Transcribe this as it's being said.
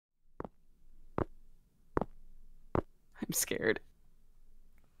I'm scared.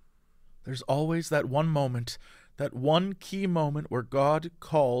 There's always that one moment, that one key moment where God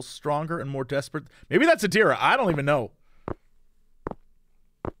calls stronger and more desperate. Maybe that's Adira. I don't even know.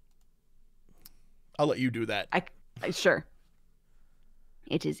 I'll let you do that. Sure.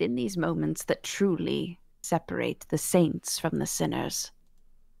 It is in these moments that truly separate the saints from the sinners.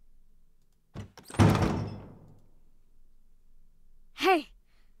 Hey!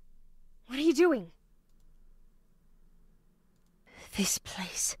 What are you doing? This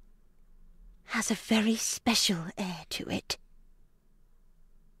place has a very special air to it.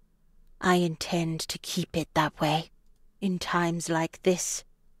 I intend to keep it that way. In times like this,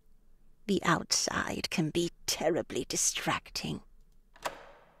 the outside can be terribly distracting.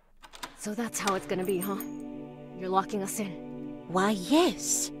 So that's how it's gonna be, huh? You're locking us in. Why,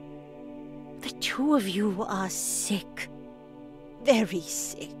 yes. The two of you are sick. Very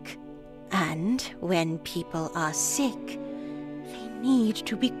sick. And when people are sick, they need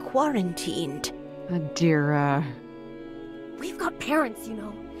to be quarantined. Adira. We've got parents, you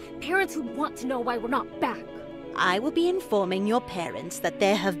know. Parents who want to know why we're not back. I will be informing your parents that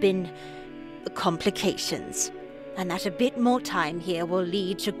there have been complications, and that a bit more time here will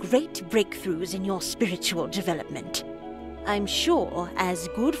lead to great breakthroughs in your spiritual development. I'm sure, as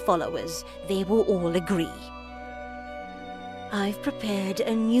good followers, they will all agree. I've prepared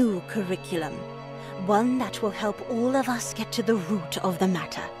a new curriculum, one that will help all of us get to the root of the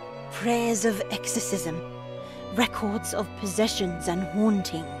matter. Prayers of exorcism, records of possessions and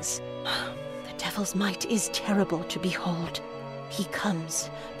hauntings. The devil's might is terrible to behold. He comes,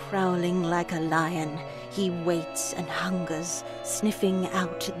 prowling like a lion. He waits and hungers, sniffing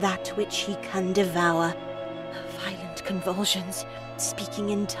out that which he can devour. Violent convulsions, speaking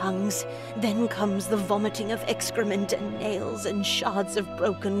in tongues. Then comes the vomiting of excrement and nails and shards of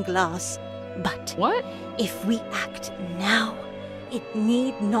broken glass. But What? if we act now, it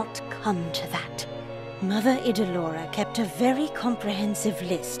need not come to that. Mother Idolora kept a very comprehensive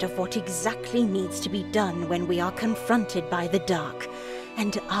list of what exactly needs to be done when we are confronted by the dark,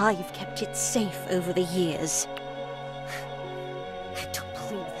 and I've kept it safe over the years. I don't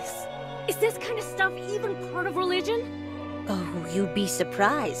believe this. Is this kind of stuff even part of religion? Oh, you'd be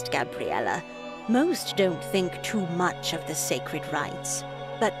surprised, Gabriella. Most don't think too much of the sacred rites.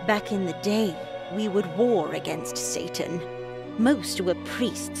 But back in the day, we would war against Satan. Most were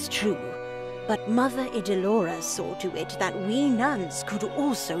priests, true. But Mother Idolora saw to it that we nuns could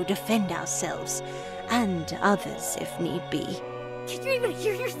also defend ourselves, and others if need be. Can you even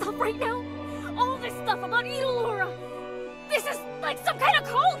hear yourself right now? All this stuff about Idolora! This is like some kind of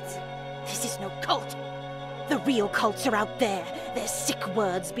cult! This is no cult. The real cults are out there. Their sick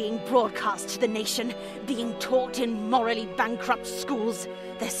words being broadcast to the nation, being taught in morally bankrupt schools,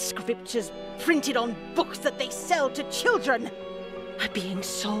 their scriptures printed on books that they sell to children. Are being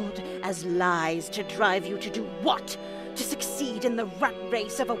sold as lies to drive you to do what? To succeed in the rat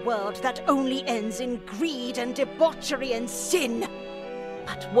race of a world that only ends in greed and debauchery and sin.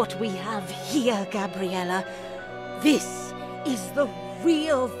 But what we have here, Gabriella, this is the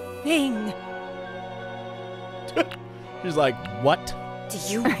real thing. She's like, what? Do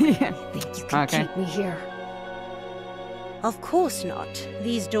you really think you can Okay. keep me here? Of course not.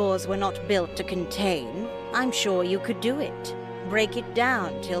 These doors were not built to contain. I'm sure you could do it. Break it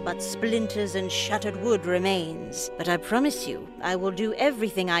down till but splinters and shattered wood remains. But I promise you, I will do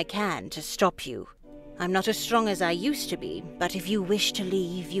everything I can to stop you. I'm not as strong as I used to be, but if you wish to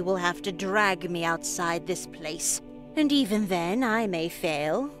leave, you will have to drag me outside this place. And even then, I may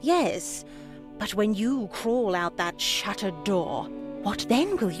fail, yes. But when you crawl out that shattered door, what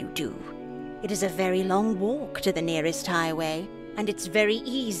then will you do? It is a very long walk to the nearest highway, and it's very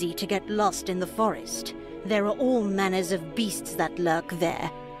easy to get lost in the forest. There are all manners of beasts that lurk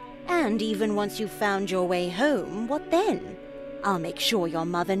there. And even once you've found your way home, what then? I'll make sure your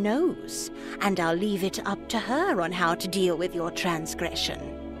mother knows, and I'll leave it up to her on how to deal with your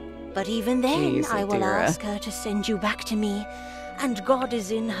transgression. But even then, Jeez, I will Adira. ask her to send you back to me, and God is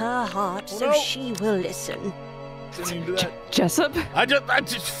in her heart, so no. she will listen. Didn't even do that. Jessup? I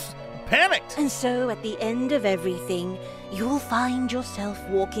just panicked. And so, at the end of everything, you'll find yourself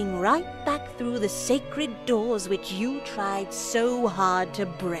walking right back through the sacred doors which you tried so hard to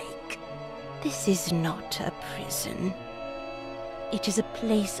break. This is not a prison. It is a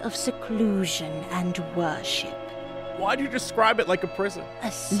place of seclusion and worship. Why do you describe it like a prison?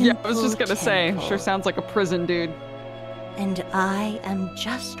 A Yeah, I was just simple gonna say, temple. sure sounds like a prison, dude. And I am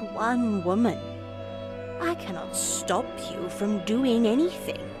just one woman. I cannot stop you from doing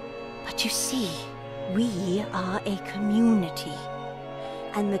anything. But you see, we are a community.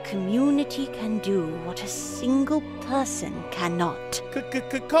 and the community can do what a single person cannot.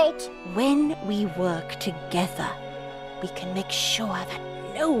 Cult? When we work together, we can make sure that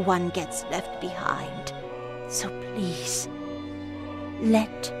no one gets left behind. So please,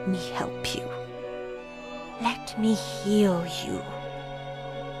 let me help you. Let me heal you.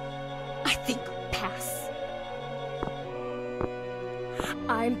 I think I'll pass.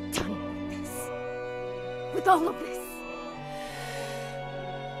 I'm done with this. With all of this.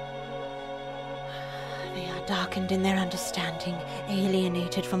 They are darkened in their understanding,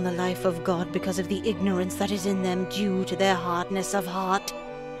 alienated from the life of God because of the ignorance that is in them due to their hardness of heart.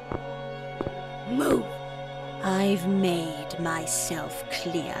 Move! I've made myself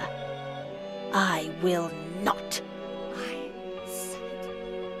clear. I will not. I said,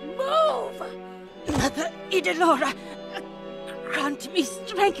 move! Mother Idolora, grant me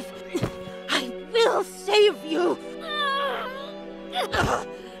strength. I will save you.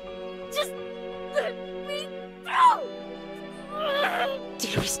 Just let me through!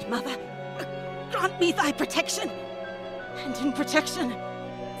 Dearest mother, grant me thy protection. And in protection,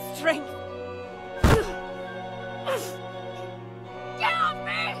 strength. Get off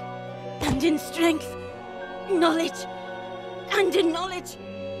me! And in strength, knowledge. And in knowledge,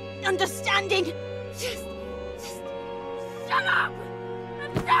 understanding. Just shut up!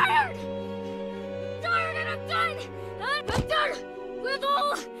 I'm tired! Tired and I'm done! I'm done with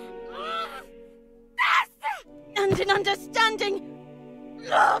all this! And in understanding,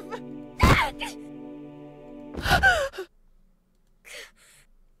 love.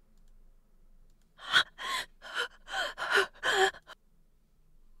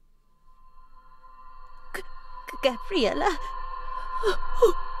 Gabriella.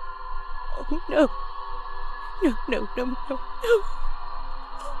 Oh, no. No.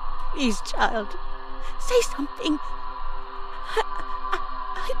 Please, child. Say something.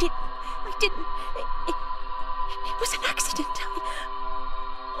 I didn't. It was an accident.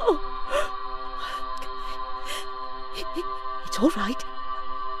 It's all right.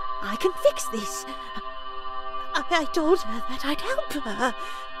 I can fix this. I told her that I'd help her.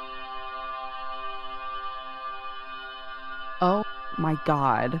 Oh my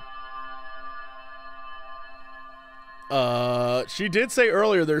god. She did say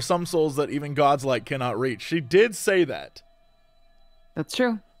earlier there's some souls that even God's light cannot reach. She did say that. That's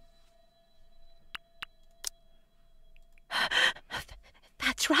true.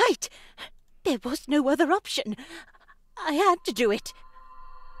 That's right. There was no other option. I had to do it.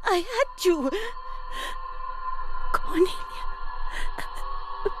 I had to. Cornelia.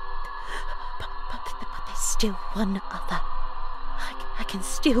 But there's still one other. I can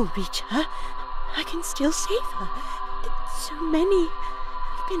still reach her. I can still save her. So many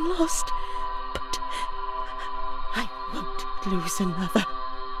have been lost. But I won't lose another.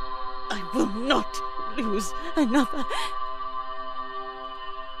 I will not lose another.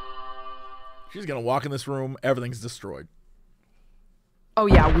 She's gonna walk in this room, everything's destroyed. Oh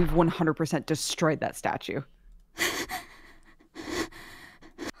yeah, we've 100% destroyed that statue.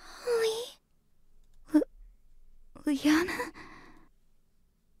 Liana?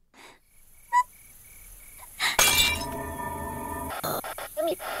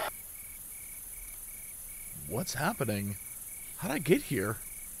 What's happening? How'd I get here?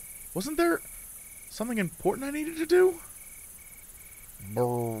 Wasn't there something important I needed to do?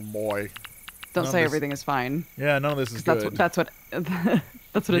 Brr, boy. Don't say everything is fine. Yeah, none of this is good. That's what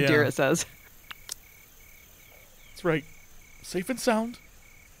Adira says. That's right. Safe and sound.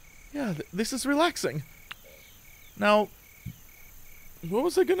 Yeah, this is relaxing. Now, what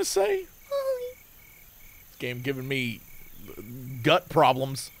was I gonna say? Holly. This game giving me gut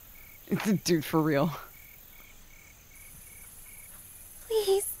problems. Dude, for real.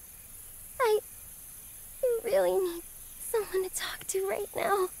 Please. I really need someone to talk to right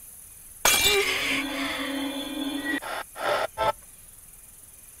now.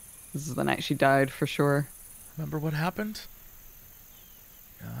 This is the night she died, for sure. Remember what happened?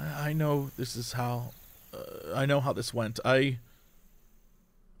 I know this is how... I know how this went. Yeah.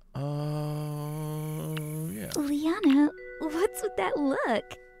 Liana, what's with that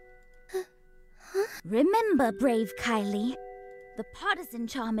look? Remember, brave Kylie, the partisan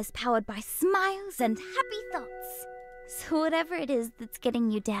charm is powered by smiles and happy thoughts. So whatever it is that's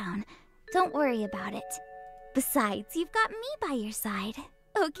getting you down, don't worry about it. Besides, you've got me by your side,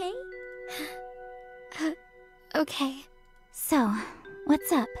 okay? Okay. So,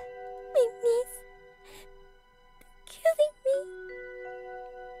 what's up? My knees... killing me.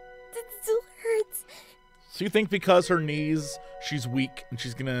 It still hurts. So you think because her knees, she's weak and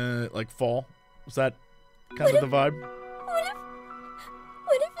she's gonna, like, fall? Was that kind of the vibe? What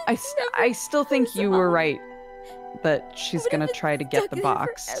I still think you were right that she's gonna try to get the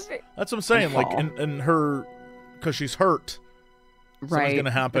box. That's what I'm saying. Like, in her, because she's hurt. Right. Gonna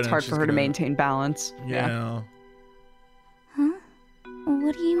happen. It's hard for her to maintain balance. Yeah. Huh?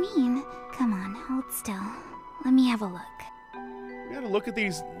 What do you mean? Come on, hold still. Let me have a look. We gotta look at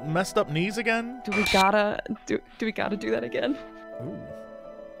these messed up knees again. Do we gotta do that again? Ooh.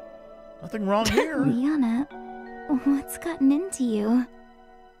 Nothing wrong here. Liana, what's gotten into you?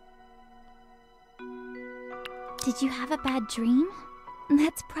 Did you have a bad dream?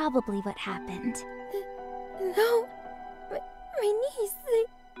 That's probably what happened. No. My knees,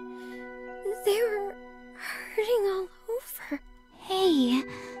 they were hurting all over. Hey,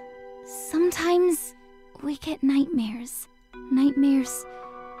 sometimes we get nightmares. Nightmares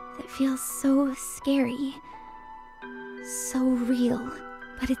that feel so scary. So real.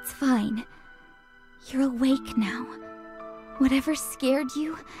 But it's fine. You're awake now. Whatever scared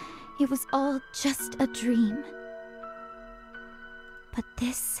you, it was all just a dream. But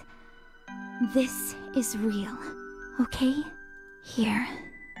this is real, okay? Here.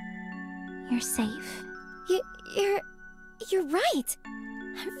 You're safe. You're right.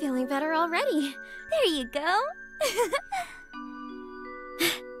 I'm feeling better already. There you go.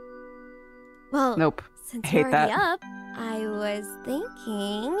 Well, Nope. Since Hate you're already that. up, I was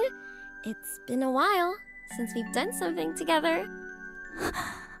thinking it's been a while since we've done something together.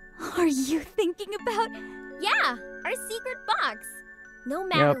 Are you thinking about... Yeah, our secret box. No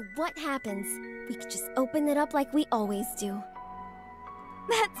matter what happens, we could just open it up like we always do.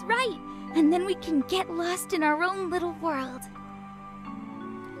 That's right. And then we can get lost in our own little world.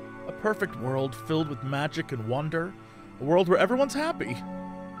 A perfect world filled with magic and wonder. A world where everyone's happy.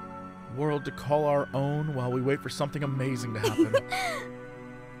 A world to call our own while we wait for something amazing to happen.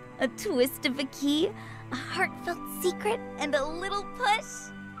 A twist of a key, a heartfelt secret, and a little push.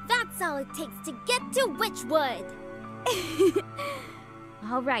 That's all it takes to get to Witchwood.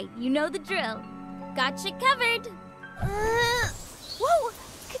 All right, you know the drill. Got you covered. Whoa!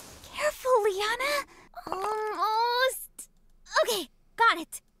 Careful, Liana. Almost. Okay, got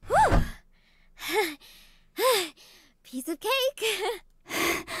it. Whew. Piece of cake.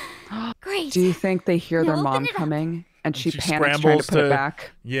 Great. Do you think they hear their Now mom open it up. coming and she panics trying scrambles to put it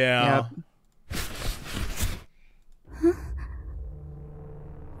back? Yeah. Yep. Huh?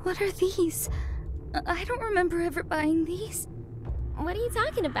 What are these? I don't remember ever buying these. What are you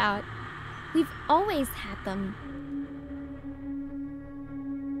talking about? We've always had them.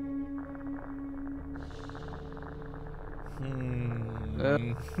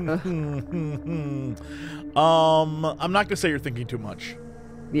 I'm not gonna say you're thinking too much.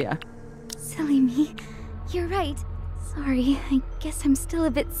 Yeah. Silly me. You're right. Sorry, I guess I'm still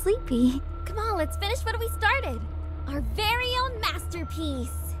a bit sleepy. Come on, let's finish what we started. Our very own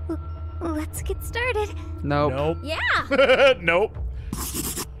masterpiece. Let's get started. Nope. Nope. Yeah. Nope.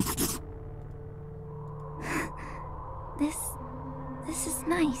 This is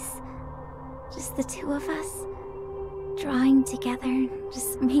nice. Just the two of us. Drawing together,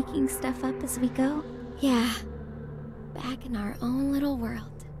 just making stuff up as we go. Yeah. Back in our own little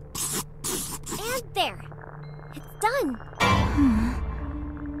world. And there. It's done.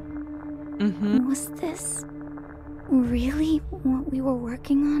 Mm-hmm. Was this really what we were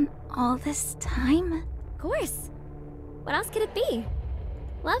working on all this time? Of course. What else could it be?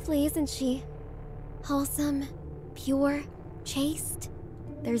 Lovely, isn't she? Wholesome, pure, chaste.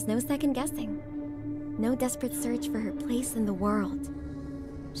 There's no second guessing. No desperate search for her place in the world.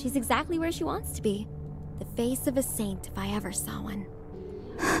 She's exactly where she wants to be. The face of a saint if I ever saw one.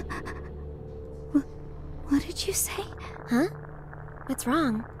 What did you say? Huh? What's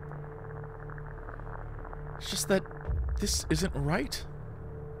wrong? It's just that this isn't right.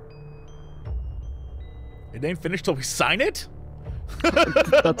 It ain't finished till we sign it?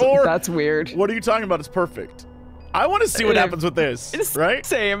 That's weird. What are you talking about? It's perfect. I want to see what happens with this, It's right?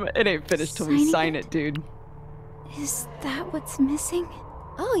 Same. It ain't finished till we Signing sign it? it, dude. Is that what's missing?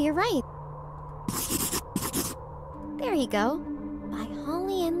 Oh, you're right. There you go. By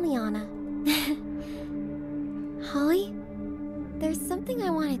Holly and Liana. Holly, there's something I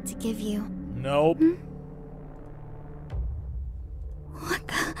wanted to give you. Nope. What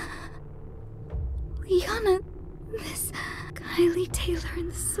the? Liana, this Kylie Taylor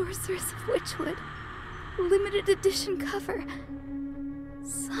and the Sorceress of Witchwood. Limited edition cover.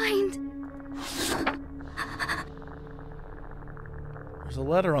 Signed. There's a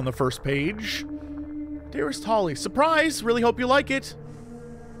letter on the first page. Dearest Holly, surprise! Really hope you like it.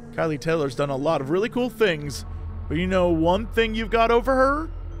 Kylie Taylor's done a lot of really cool things, but you know one thing you've got over her?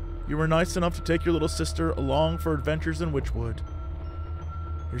 You were nice enough to take your little sister along for adventures in Witchwood.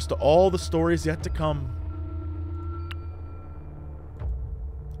 Here's to all the stories yet to come.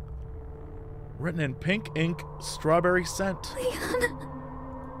 Written in pink ink, strawberry scent. Liana.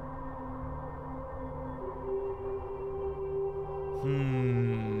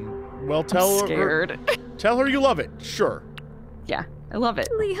 Well, tell I'm scared. her. Tell her you love it. Sure. Yeah, I love it.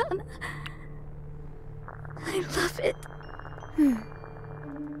 Liana. I love it.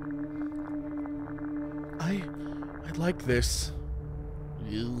 I like this.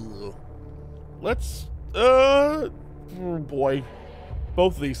 Ew. Let's. Oh boy,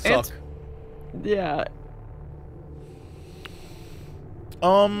 both of these suck. Yeah.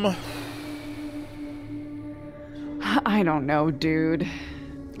 I don't know, dude.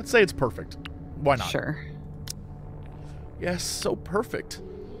 Let's say it's perfect. Why not? Sure. Yes, so perfect.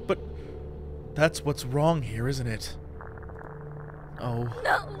 But that's what's wrong here, isn't it? Oh.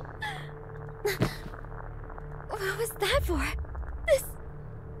 No. What was that for?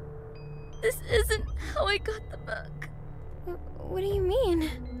 This isn't how I got the book. What do you mean?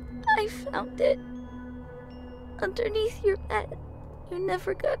 I found it underneath your bed. You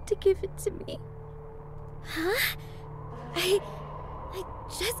never got to give it to me. Huh? I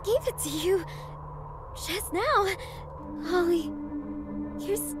just gave it to you just now. Holly,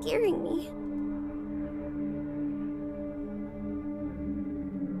 you're scaring me.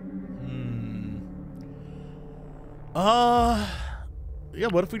 Yeah,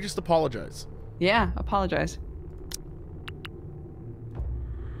 what if we just apologize? Yeah, apologize.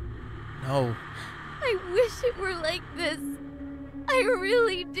 No. I wish it were like this. I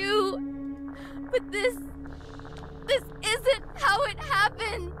really do. But this isn't how it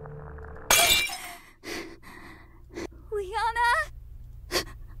happened. Liana?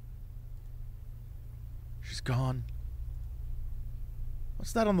 She's gone.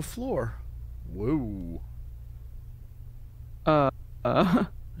 What's that on the floor? Whoa.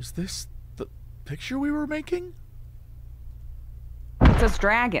 Is this the picture we were making? It says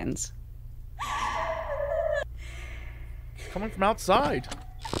dragons. Coming from outside.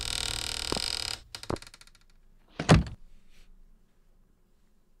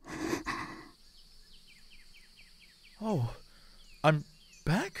 Oh, I'm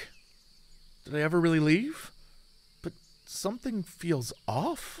back? Did I ever really leave? But something feels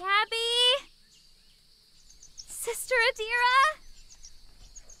off. Gabby? Sister Adira?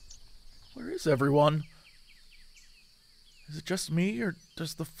 Where is everyone? Is it just me, or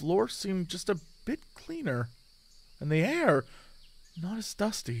does the floor seem just a bit cleaner? And the air, not as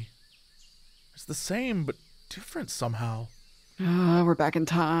dusty. It's the same, but different somehow. We're back in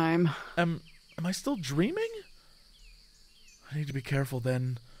time. Am I still dreaming? I need to be careful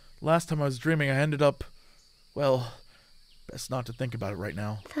then. Last time I was dreaming, I ended up... Well, best not to think about it right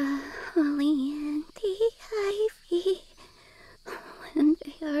now. The holly and the ivy, when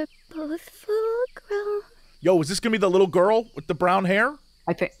they are both full grown. Yo, is this gonna be the little girl with the brown hair?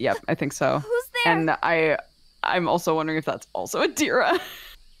 I think so. Who's there? And I'm also wondering if that's also Adira.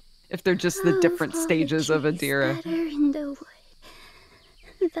 If they're just the different stages of Adira. That are in the wood.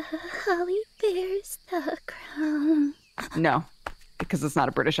 The holly bears the crown. No, because it's not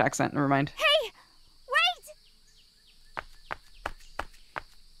a British accent. Never mind. Hey!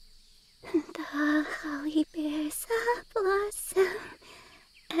 Wait! The holly bears a blossom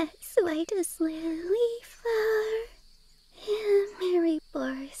as white as lily flower. And Mary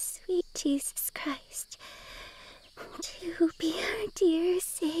bore sweet Jesus Christ to be our dear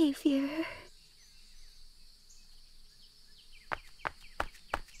Savior.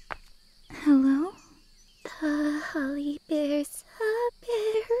 Hello? The holly bears a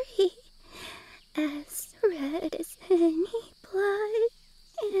berry as red as any blood,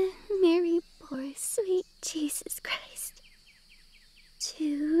 and Mary bore sweet Jesus Christ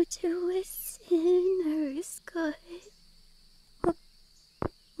to do a sinner's good.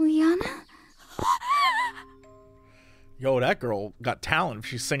 Liana? Yo, that girl got talent if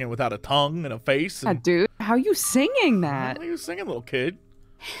she's singing without a tongue and a face. And... Dude, how are you singing that? How are you singing, little kid?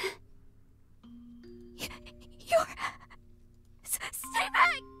 You're... Stay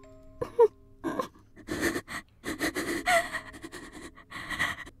back!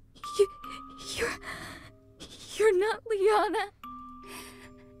 You're not Liana.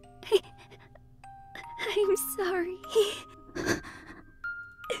 I'm sorry.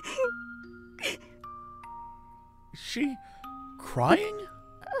 Is she crying?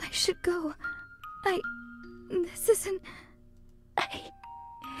 I should go. This isn't... I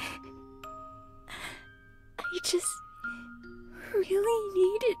just really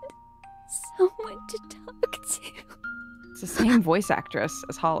needed someone to talk to. It's the same voice actress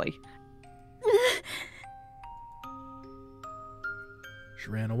as Holly. She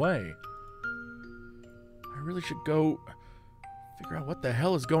she ran away. I really should go figure out what the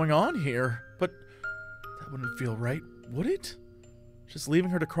hell is going on here. But that wouldn't feel right, would it? Just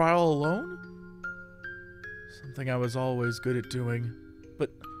leaving her to cry all alone? Something I was always good at doing. But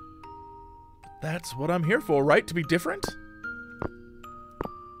that's what I'm here for, right? To be different?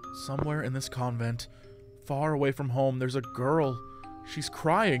 Somewhere in this convent, far away from home, there's a girl. She's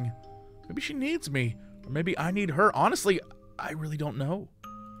crying. Maybe she needs me, or maybe I need her. Honestly, I really don't know.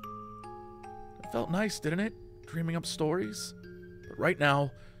 It felt nice, didn't it? Dreaming up stories. But right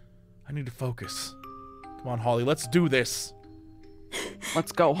now, I need to focus. Come on, Holly, let's do this.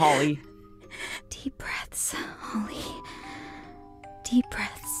 Let's go, Holly. Deep breaths, Holly. Deep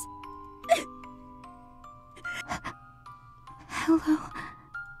breaths. Hello.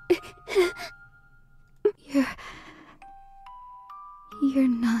 You're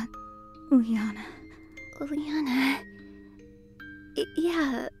not Liana. Liana.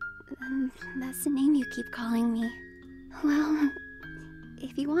 Yeah, that's the name you keep calling me. Well,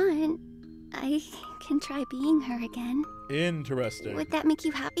 if you want, I can try being her again. Interesting. Would that make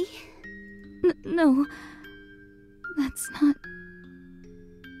you happy? No. That's not...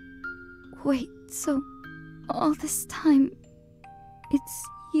 Wait, so all this time, it's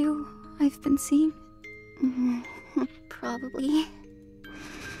you I've been seeing? Probably.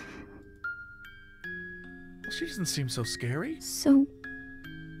 Well, she doesn't seem so scary. So,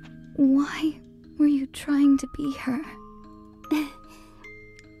 why were you trying to be her?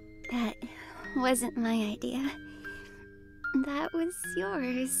 That wasn't my idea. That was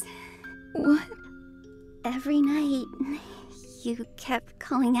yours. What? Every night, you kept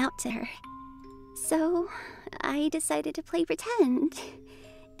calling out to her. So, I decided to play pretend.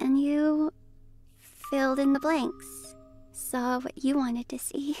 And you filled in the blanks. Saw what you wanted to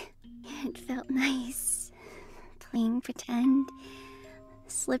see. It felt nice. Playing pretend.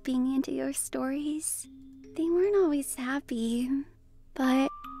 Slipping into your stories. They weren't always happy, but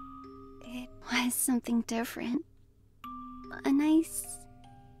it was something different. A nice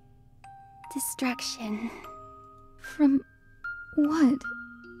distraction. From what?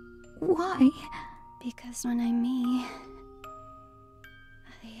 Why? Because when I'm me,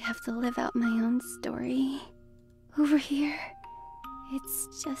 I have to live out my own story. Over here,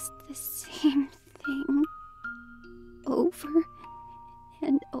 it's just the same thing. Over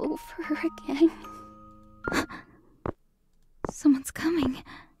and over again. Someone's coming.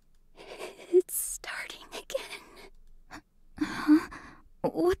 It's starting again. Huh?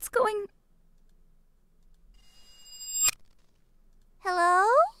 What's going... Hello?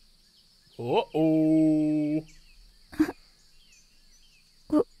 Uh-oh.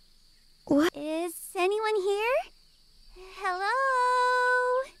 What? Is anyone here? Hello?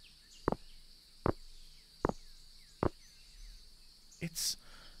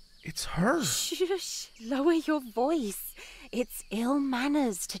 It's her. Shush! Lower your voice. It's ill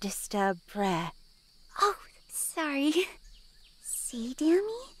manners to disturb prayer. Oh, sorry. See, Dammy?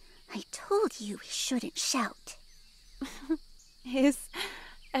 I told you we shouldn't shout. Is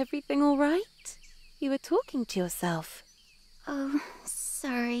everything all right? You were talking to yourself. Oh,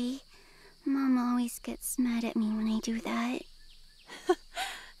 sorry. Mom always gets mad at me when I do that.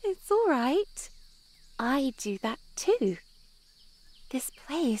 It's all right. I do that too. This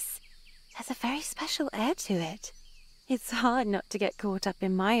place has a very special air to it. It's hard not to get caught up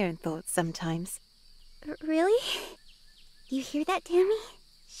in my own thoughts sometimes. Really? You hear that, Dammy?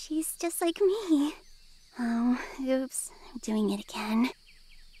 She's just like me. Oh, oops. I'm doing it again.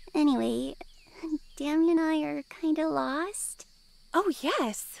 Anyway, Dammy and I are kinda lost. Oh,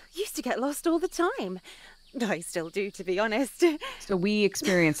 yes. Used to get lost all the time. I still do, to be honest. So we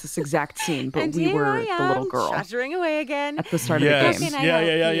experienced this exact scene, but And we here were I the am, little girl chattering away again. at the start of Yes. the game. How can I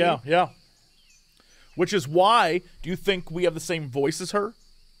help you? Yeah. Which is why, do you think we have the same voice as her?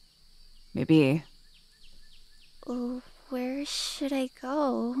 Maybe. Oh, where should I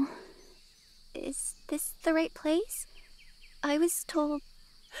go? Is this the right place? I was told...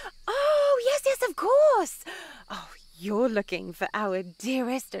 Oh, yes, of course. Oh, you're looking for our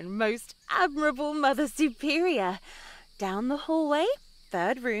dearest and most admirable Mother Superior. Down the hallway,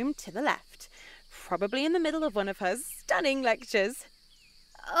 third room to the left. Probably in the middle of one of her stunning lectures.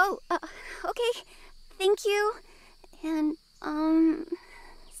 Oh, okay. Thank you. And,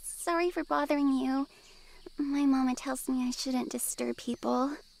 sorry for bothering you. My mama tells me I shouldn't disturb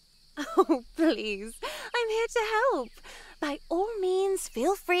people. Oh, please. I'm here to help. By all means,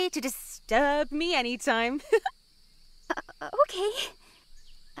 feel free to disturb me anytime. Okay.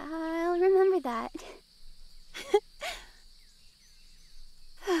 I'll remember that.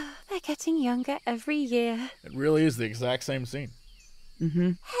 They're getting younger every year. It really is the exact same scene.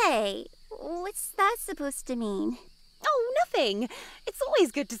 Mm-hmm. Hey, what's that supposed to mean? Oh, nothing. It's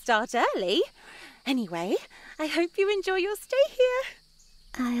always good to start early. Anyway, I hope you enjoy your stay here.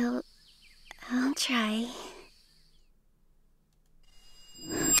 I'll try.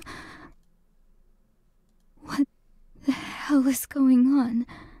 What the hell is going on?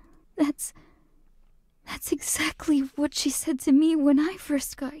 That's exactly what she said to me when I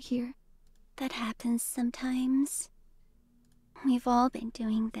first got here. That happens sometimes. We've all been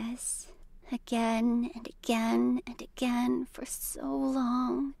doing this. Again and again and again for so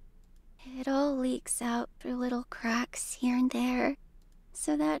long. It all leaks out through little cracks here and there,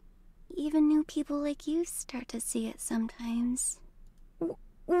 so that even new people like you start to see it sometimes.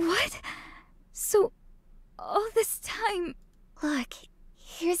 What? So, all this time... Look,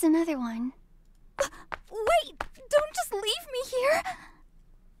 here's another one. Wait! Don't just leave me here!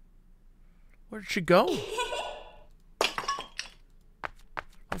 Where did she go?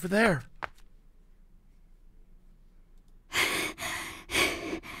 Over there.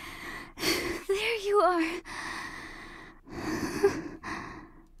 There you are.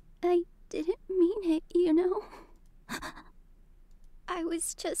 I didn't mean it, you know. I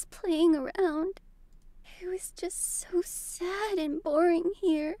was just playing around. It was just so sad and boring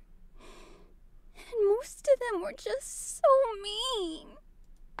here. And most of them were just so mean.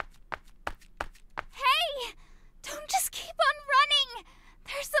 Hey! Don't just keep on running!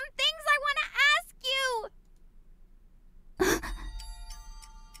 There's some things I want to ask you!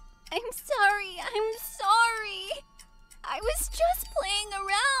 I'm sorry. I was just playing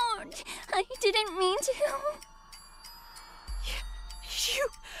around. I didn't mean to. You...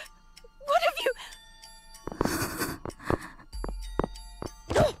 What have you...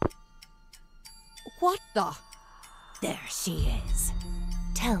 What the? There she is.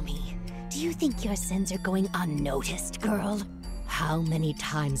 Tell me, do you think your sins are going unnoticed, girl? How many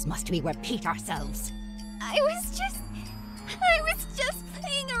times must we repeat ourselves? I was just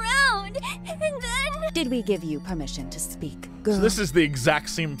playing around, and then... Did we give you permission to speak, girl? So this is the exact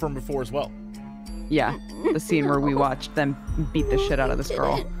scene from before as well. Yeah, the scene where we watched them beat the shit out of this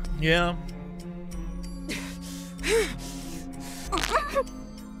girl. Yeah.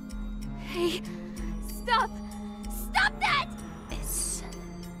 Hey, stop! Stop that!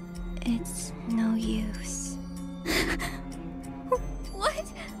 It's no use. What?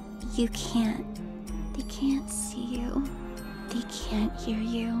 You can't. They can't see you. They can't hear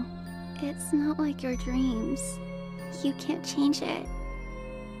you. It's not like your dreams. You can't change it.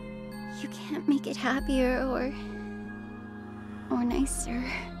 You can't make it happier or nicer.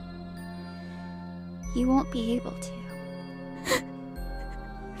 You won't be able to.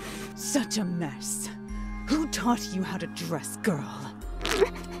 Such a mess. Who taught you how to dress, girl?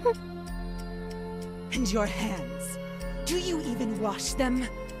 And your hands. Do you even wash them?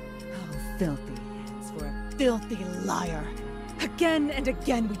 Oh, filthy hands for a filthy liar. Again and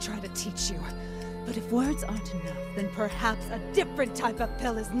again we try to teach you. But if words aren't enough, then perhaps a different type of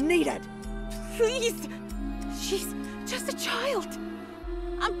pill is needed. Please! She's just a child.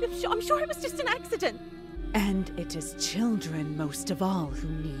 I'm sure it was just an accident. And it is children, most of all, who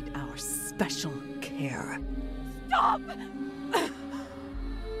need our special care. Stop!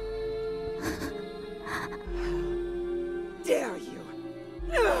 Dare you!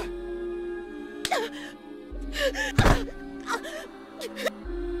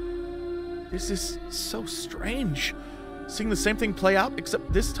 This is so strange. Seeing the same thing play out,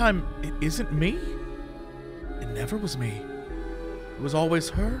 except this time it isn't me. It never was me. It was always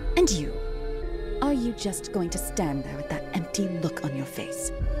her. And you? Are you just going to stand there with that empty look on your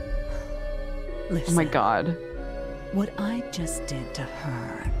face? Listen, Oh my god. what I just did to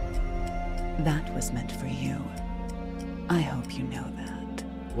her, that was meant for you. I hope you know that.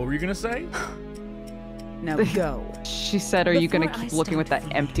 What were you gonna say? Now go. She said, are you going to Before I keep looking with that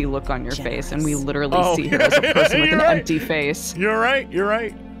start empty look on your feeling face? And we generous. literally Oh, see her as a person with you're an right. empty face. You're right. You're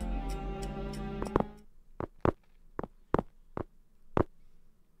right.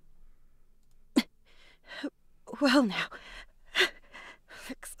 Well now,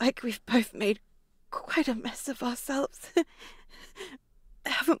 looks like we've both made quite a mess of ourselves,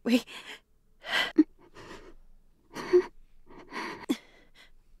 haven't we?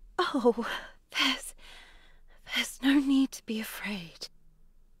 Oh, there's no need to be afraid.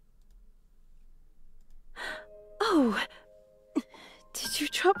 Oh, did you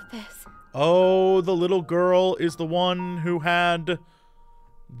drop this? Oh, the little girl is the one who had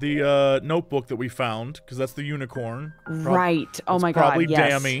the notebook that we found, because that's the unicorn. Right. Oh It's my god, probably yes.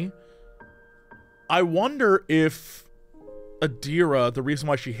 Dammy. I wonder if Adira, the reason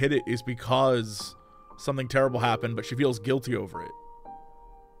why she hid it is because something terrible happened, but she feels guilty over it.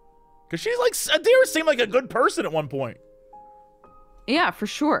 Because she's like, Adira seemed like a good person at one point. Yeah, for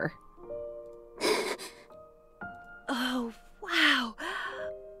sure. Oh, wow.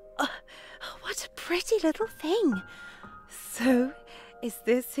 What a pretty little thing. So, is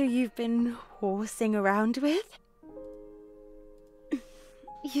this who you've been horsing around with?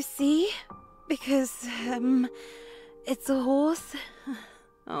 You see? Because, it's a horse.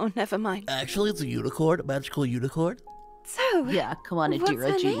 Oh, never mind. Actually, it's a unicorn, a magical unicorn. So, Yeah, come on, what's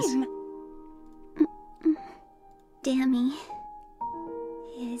Adira, her jeez. name? Dammy.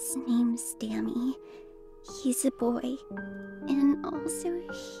 His name's Dammy. He's a boy. And also,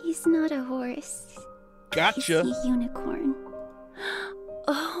 he's not a horse. Gotcha. He's a unicorn.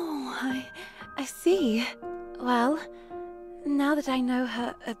 Oh, I see. Well, now that I know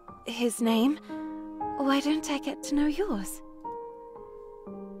his name, why don't I get to know yours?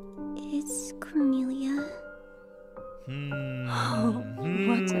 It's Cornelia. Oh,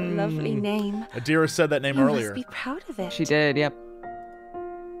 what a lovely name. Adira said that name You earlier. must be proud of it. She did, yep.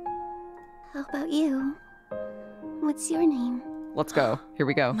 How about you? What's your name? Let's go. Here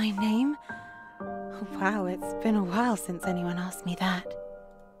we go. My name? Wow, it's been a while since anyone asked me that.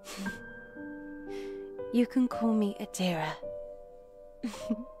 You can call me Adira.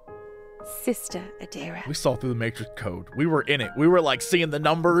 Sister Adira. We saw through the Matrix code. We were in it. We were like seeing the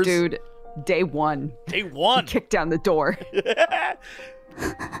numbers. Dude, day one. Day one. Kicked down the door.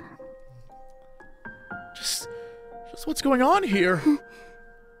 just what's going on here?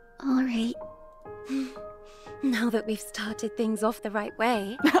 All right. Now that we've started things off the right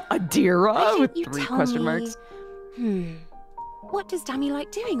way, Adira why with don't you 3 tell question me, marks. What does Dammy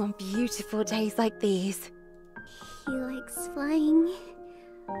like doing on beautiful days like these? He likes flying.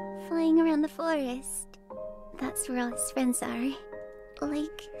 Flying around the forest. That's where all his friends are.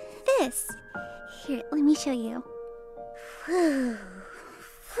 Like this. Here, let me show you.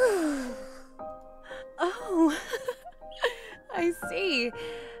 Oh, I see.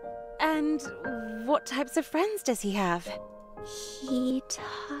 And what types of friends does he have? He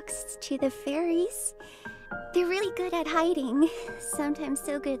talks to the fairies. They're really good at hiding. Sometimes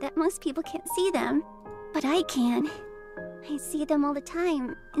so good that most people can't see them. But I can. I see them all the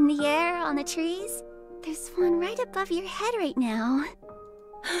time. In the air, on the trees. There's one right above your head right now.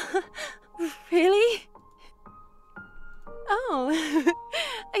 Really? Oh,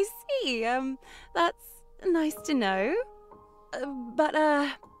 I see. That's nice to know.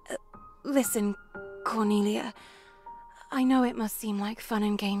 Listen, Cornelia. I know it must seem like fun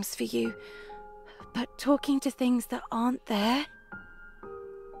and games for you, but talking to things that aren't there,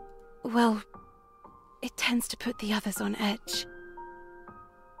 well, it tends to put the others on edge.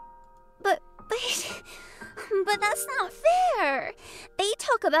 But that's not fair. They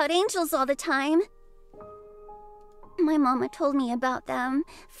talk about angels all the time. My mama told me about them.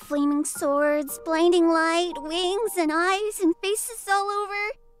 Flaming swords, blinding light, wings and eyes and faces all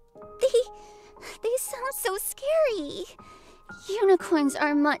over. They sound so scary. Unicorns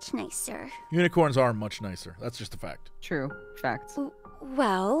are much nicer. Unicorns are much nicer. That's just a fact. True. Facts.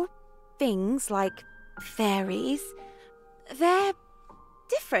 Well, things like fairies, they're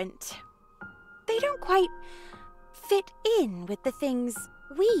different. They don't quite fit in with the things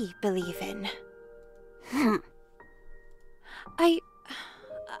we believe in.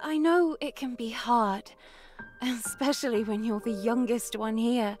 I know it can be hard, especially when you're the youngest one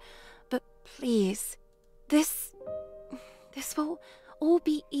here, but please, this will all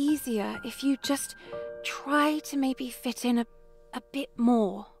be easier if you just try to maybe fit in a bit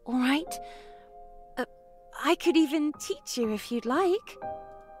more, all right? I could even teach you if you'd like.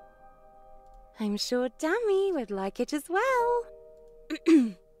 I'm sure Dammy would like it as well.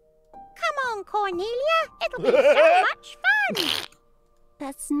 Come on, Cornelia. It'll be so much fun.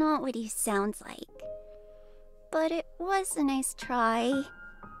 That's not what he sounds like. But it was a nice try.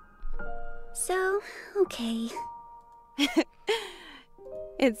 So, okay.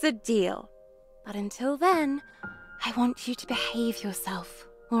 It's a deal. But until then, I want you to behave yourself,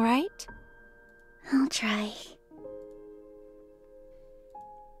 all right? I'll try.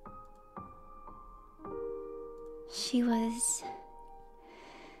 She was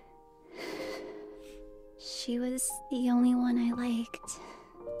the only one I liked.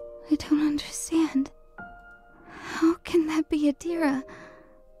 I don't understand. How can that be Adira?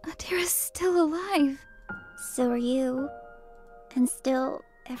 Adira's still alive. So are you. And still,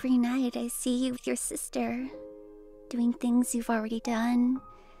 every night I see you with your sister, doing things you've already done,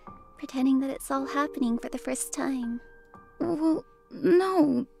 pretending that it's all happening for the first time. Well,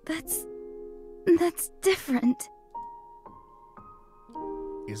 no, that's different.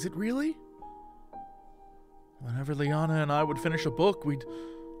 Is it really? Whenever Liana and I would finish a book, we'd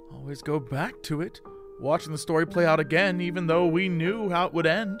Always go back to it, watching the story play out again, even though we knew how it would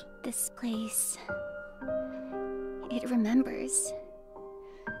end. This place, it remembers.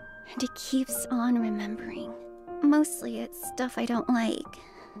 And it keeps on remembering. Mostly it's stuff I don't like.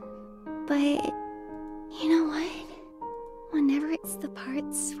 But, you know what? Whenever it's the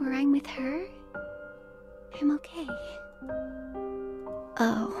parts where I'm with her, I'm okay.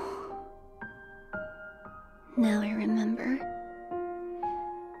 Oh. Now I remember.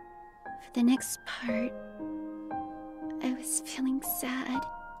 For the next part, I was feeling sad.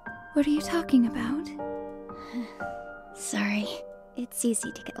 What are you talking about? Sorry. It's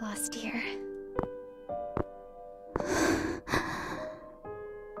easy to get lost here.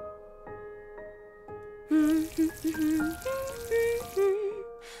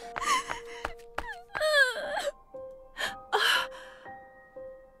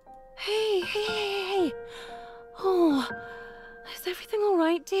 Hey. Oh, is everything all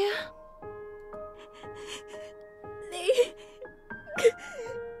right, dear? They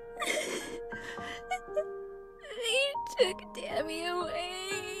took Dammy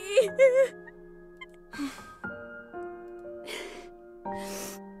away.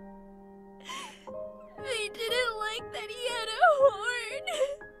 They didn't like that he had a horn.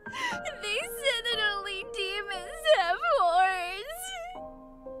 They said that only demons have horns.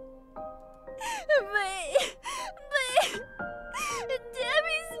 But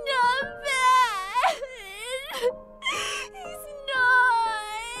Dammy's not bad. He's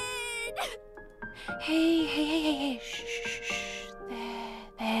not. Hey. Shh.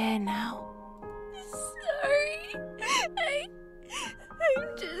 There now. Sorry. I'm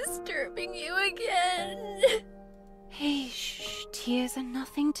disturbing you again. Hey, shh. Tears are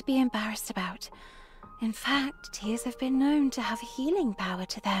nothing to be embarrassed about. In fact, tears have been known to have a healing power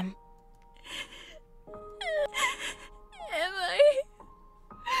to them. Am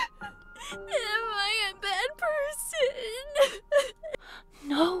I a bad person?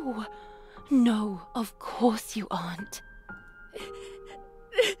 No, of course you aren't.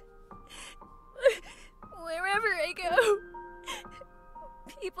 Wherever I go,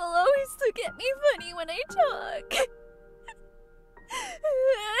 people always look at me funny when I talk.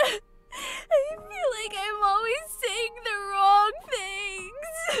 I feel like I'm always saying the wrong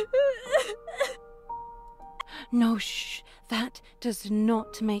things. No, shh. That does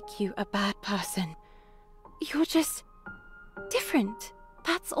not make you a bad person. You're just different.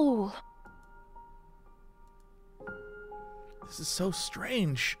 That's all. This is so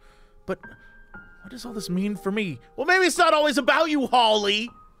strange. But what does all this mean for me? Well, maybe it's not always about you, Holly.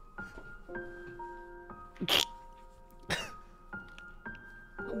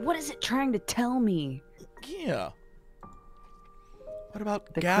 What is it trying to tell me? Yeah. What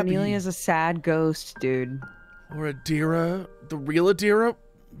about That Gabby? Cornelia's a sad ghost, dude. Or Adira? The real Adira?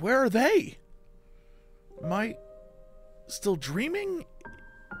 Where are they? Am I still dreaming?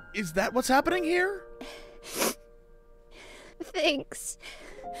 Is that what's happening here? Thanks.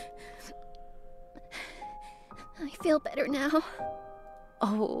 I feel better now.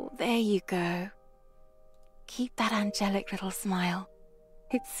 Oh, there you go. Keep that angelic little smile.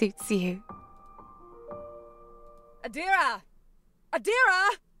 It suits you. Adira! Adira!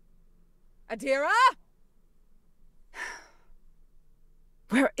 Adira!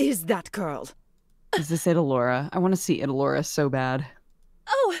 Where is that girl? Is this Idalora? I want to see Idalora so bad.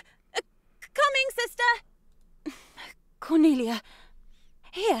 Oh, coming, sister. Cornelia,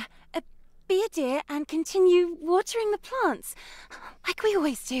 here, be a dear and continue watering the plants, like we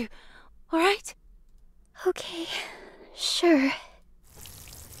always do, all right? Okay, sure.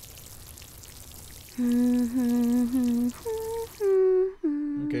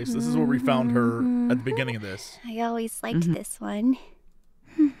 Okay, so this is where we found her at the beginning of this. I always liked this one.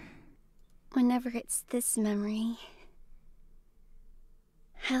 Whenever it's this memory,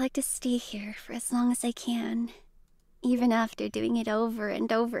 I like to stay here for as long as I can, even after doing it over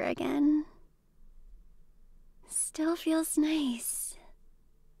and over again. Still feels nice.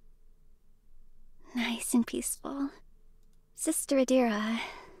 Nice and peaceful. Sister Adira,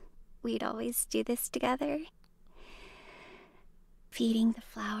 we'd always do this together. Feeding the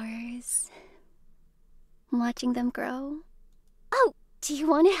flowers, watching them grow. Oh, do you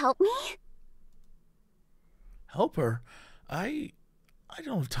want to help me? Help her? I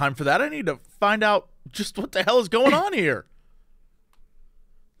don't have time for that. I need to find out just what the hell is going on here.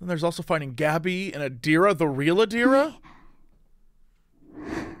 Then there's also finding Gabby and Adira, the real Adira.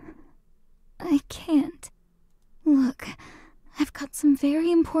 I can't. Look, I've got some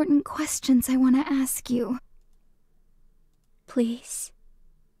very important questions I want to ask you. Please.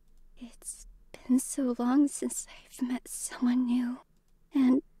 It's been so long since I've met someone new.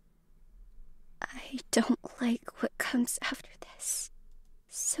 And I don't like what comes after this.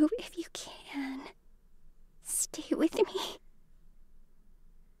 So if you can, stay with me.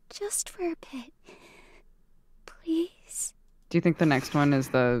 Just for a bit. Please. Do you think the next one is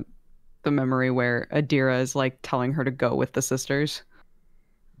the memory where Adira is like telling her to go with the sisters?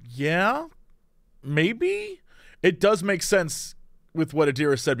 Yeah, maybe. It does make sense with what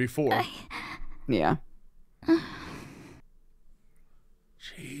Adira said before. Yeah.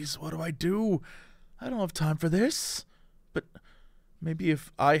 Jeez, what do I do? I don't have time for this. But maybe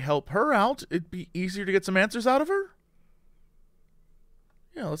if I help her out, it'd be easier to get some answers out of her?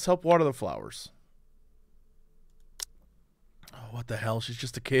 Yeah, let's help water the flowers. Oh, what the hell? She's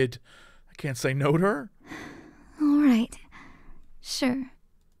just a kid. I can't say no to her. All right. Sure.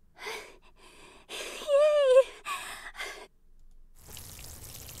 Yay!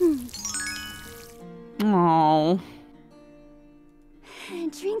 Aww.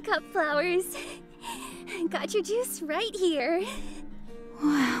 Drink up, flowers. Got your juice right here.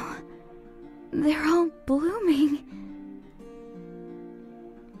 Wow. They're all blooming.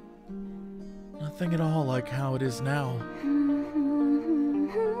 Nothing at all like how it is now.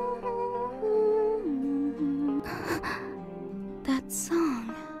 That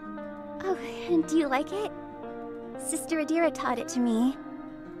song. Oh, do you like it? Sister Adira taught it to me.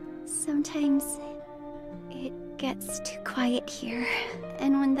 Sometimes it gets too quiet here,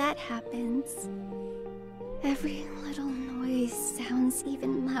 and when that happens, every little noise sounds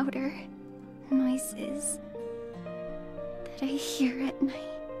even louder. Noises that I hear at night.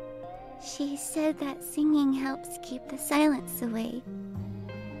 She said that singing helps keep the silence away.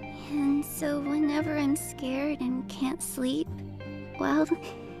 And so whenever I'm scared and can't sleep, well,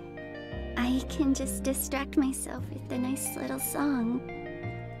 I can just distract myself with a nice little song.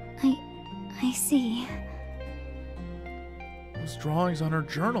 I see. Those drawings on her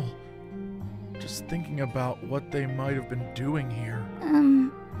journal. Just thinking about what they might have been doing here.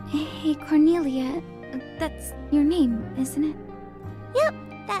 Hey, Cornelia. That's your name, isn't it? Yep,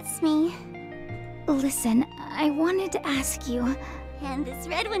 that's me. Listen, I wanted to ask you. And this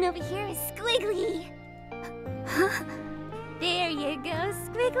red one over here is Squiggly. Huh? There you go,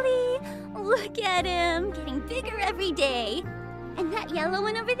 Squiggly. Look at him, getting bigger every day. And that yellow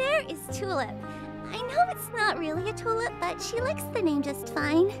one over there is Tulip. I know it's not really a tulip, but she likes the name just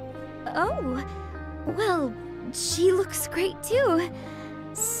fine. Oh, well, she looks great too.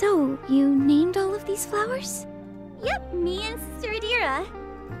 So, you named all of these flowers? Yep, me and Sister Adira.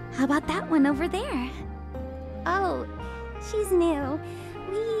 How about that one over there? Oh, she's new.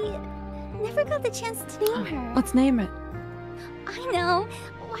 We never got the chance to name her. Let's name it. I know.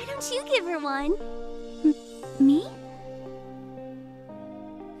 Why don't you give her one? Me?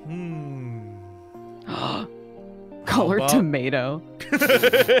 Color tomato.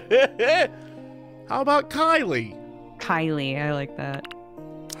 How about Kylie? Kylie, I like that.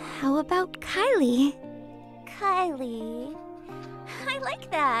 How about Kylie? Kylie. I like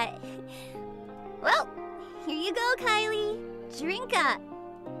that. Well, here you go, Kylie. Drink up.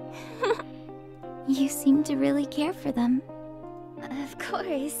 You seem to really care for them. Of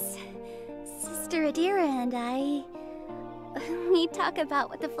course. Sister Adira and I... We talk about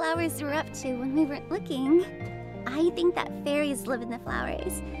what the flowers were up to when we weren't looking. I think that fairies live in the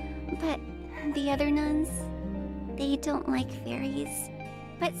flowers. But the other nuns, they don't like fairies.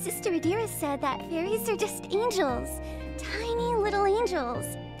 But Sister Adira said that fairies are just angels. Tiny little angels.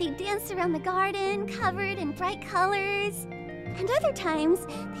 They dance around the garden, covered in bright colors. And other times,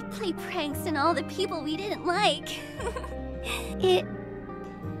 they play pranks on all the people we didn't like. It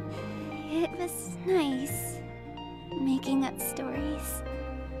was nice, making up stories,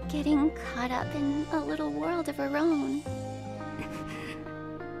 getting caught up in a little world of our own.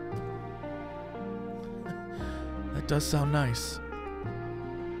 That does sound nice.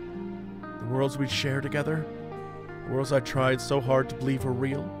 The worlds we'd share together, worlds I tried so hard to believe were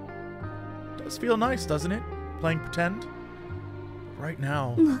real. Does feel nice, doesn't it? Playing pretend? But right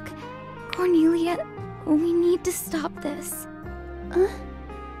now... Look, Cornelia, we need to stop this.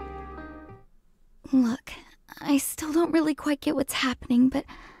 Look, I still don't really quite get what's happening, but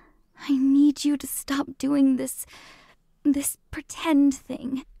I need you to stop doing this pretend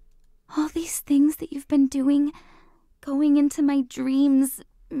thing. All these things that you've been doing, going into my dreams,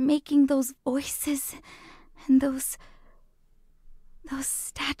 making those voices, and those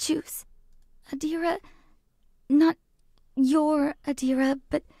statues. Adira, not your Adira,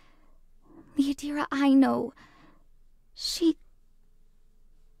 but the Adira I know. She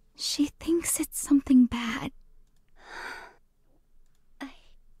thinks it's something bad. I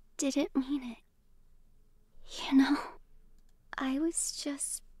didn't mean it. You know, I was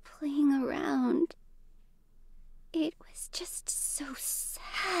just playing around, It was just so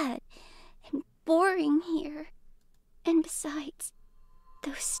sad and boring here. And besides,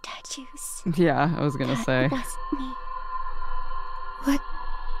 those statues. Yeah, I was gonna That say. wasn't me.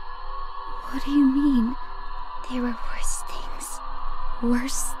 What do you mean? There were worse things.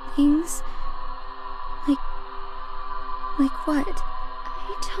 Worse things? Like what?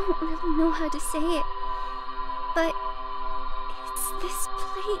 I don't really know how to say it, but it's this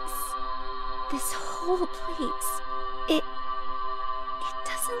place. This whole place. It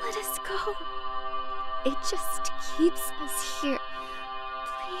doesn't let us go. It just keeps us here,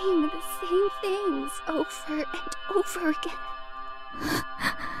 playing the same things over and over again.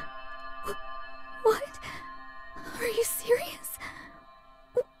 What? Are you serious?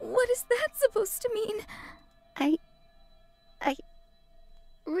 What is that supposed to mean? I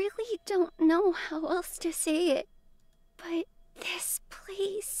really don't know how else to say it, but this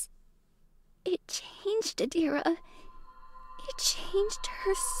place, it changed Adira. It changed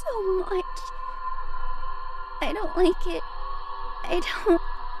her so much. I don't like it. I don't...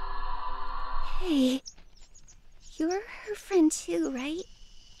 Hey, you're her friend too, right?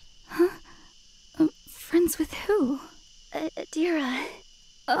 Huh? Friends with who? Adira.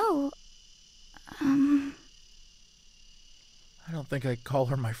 Oh, I don't think I'd call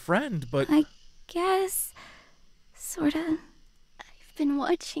her my friend, but... I guess... sorta. I've been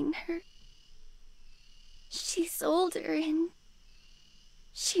watching her. She's older and...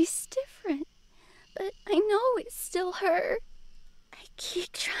 she's different. But I know it's still her. I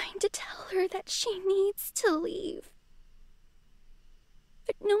keep trying to tell her that she needs to leave.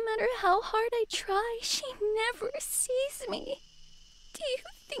 But no matter how hard I try, she never sees me. Do you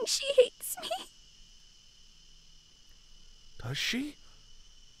think she hates me? Does she?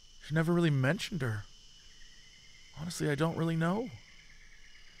 She never really mentioned her. Honestly, I don't really know.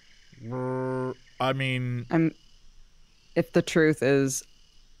 I mean... If the truth is,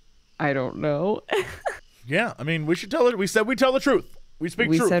 I don't know. Yeah, I mean, we should tell her. We said we'd tell the truth. We speak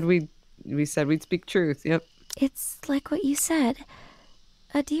truth. We said we'd speak truth, yep. It's like what you said.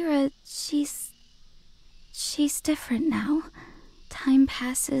 Adira, she's different now. Time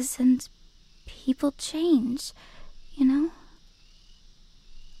passes and people change, you know?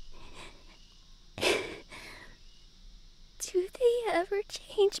 Do they ever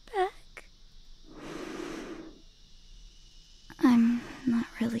change back? I'm not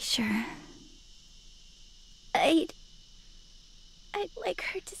really sure. I'd like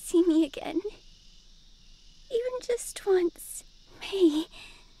her to see me again. Even just once. May.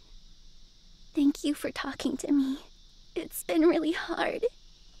 Thank you for talking to me. It's been really hard.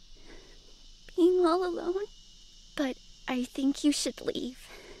 Being all alone. But I think you should leave.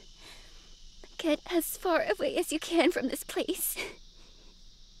 Get as far away as you can from this place.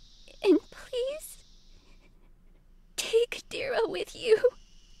 And please, take Adira with you.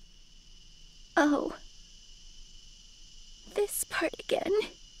 Oh. This part again.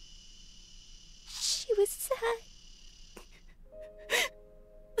 She was sad.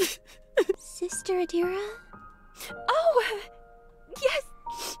 Sister Adira? Oh!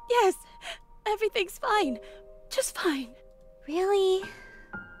 Yes. Everything's fine. Just fine. Really?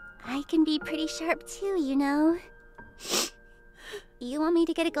 I can be pretty sharp too, you know. You want me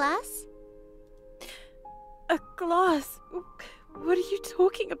to get a glass? A glass? What are you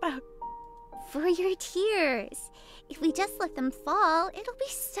talking about? For your tears. If we just let them fall, it'll be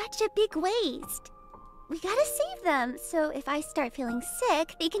such a big waste. We gotta save them, so if I start feeling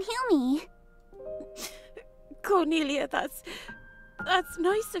sick, they can heal me. Cornelia, that's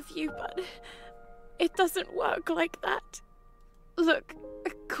nice of you, but it doesn't work like that. Look,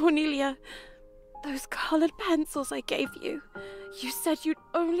 Cornelia, those colored pencils I gave you, you said you'd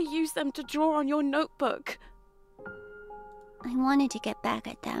only use them to draw on your notebook. I wanted to get back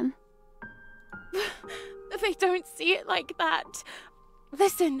at them. They don't see it like that.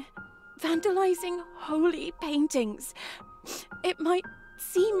 Listen, vandalizing holy paintings. It might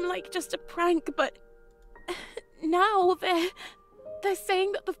seem like just a prank, but now they're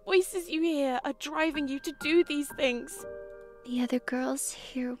saying that the voices you hear are driving you to do these things. The other girls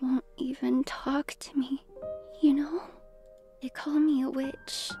here won't even talk to me, you know? They call me a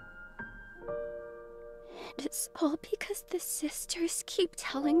witch. And it's all because the sisters keep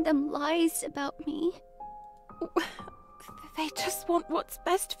telling them lies about me. They just want what's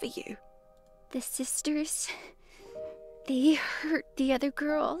best for you. The sisters, they hurt the other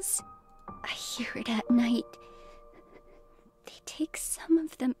girls. I hear it at night. They take some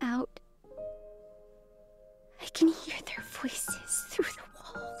of them out. I can hear their voices through the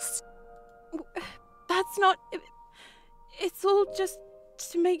walls. That's not... It's all just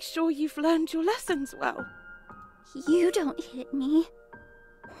to make sure you've learned your lessons well. You don't hit me.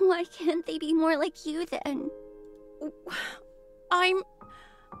 Why can't they be more like you then? I'm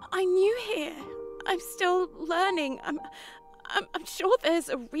new here. I'm still learning. I'm sure there's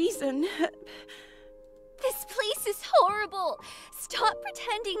a reason. This place is horrible. Stop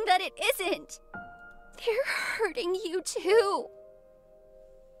pretending that it isn't. They're hurting you too.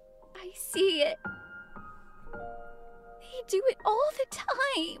 I see it. They do it all the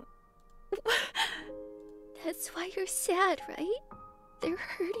time. That's why you're sad, right? They're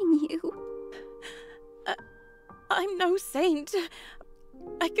hurting you. I'm no saint.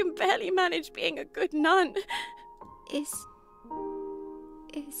 I can barely manage being a good nun. Is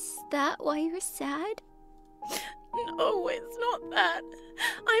that why you're sad? No, it's not that.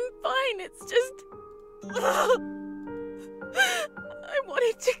 I'm fine, it's just... I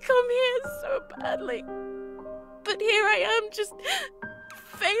wanted to come here so badly. But here I am, just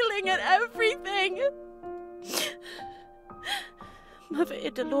failing at everything. Mother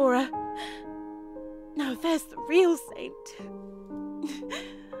Idolora. Now there's the real saint.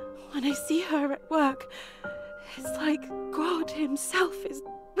 When I see her at work, it's like God himself is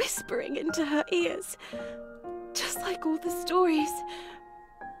whispering into her ears. Just like all the stories.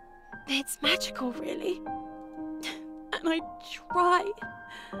 It's magical, really. And I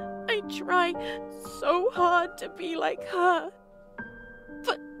try so hard to be like her.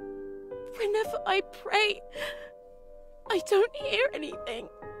 But whenever I pray, I don't hear anything.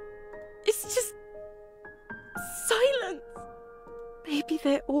 It's just silence. Maybe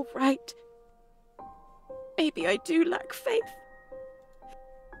they're all right. Maybe I do lack faith.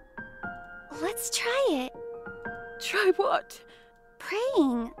 Let's try it. Try what?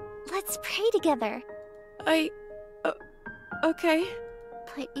 Praying. Let's pray together. Okay.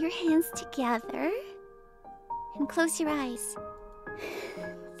 Put your hands together and close your eyes.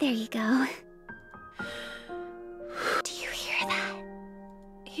 There you go. Do you hear that?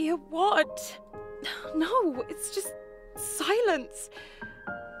 Hear what? No, it's just silence.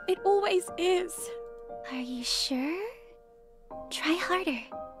 It always is. Are you sure? Try harder.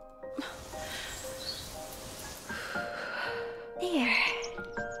 There.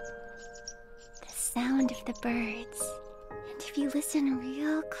 The sound of the birds. And if you listen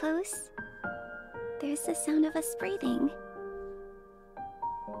real close, there's the sound of us breathing.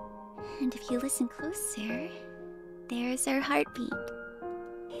 And if you listen closer, there's our heartbeat.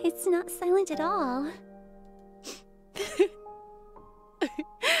 It's not silent at all.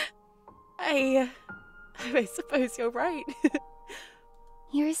 I suppose you're right.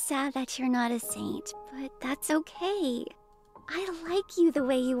 You're sad that you're not a saint, but that's okay. I like you the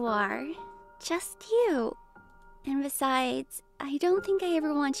way you are. Just you. And besides, I don't think I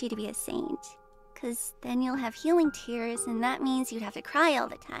ever want you to be a saint. 'Cause then you'll have healing tears, and that means you'd have to cry all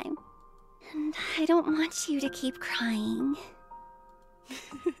the time. And I don't want you to keep crying.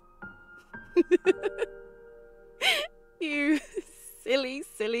 You silly,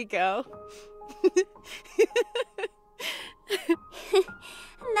 silly girl.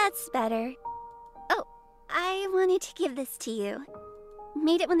 That's better. Oh, I wanted to give this to you.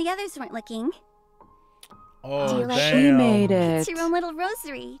 Made it when the others weren't looking. Oh, Do you like damn. it? She made it. It's your own little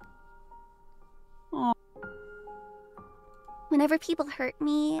rosary. Aw. Whenever people hurt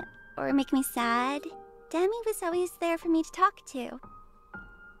me or make me sad, Demi was always there for me to talk to.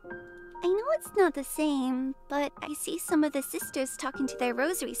 I know it's not the same, but I see some of the sisters talking to their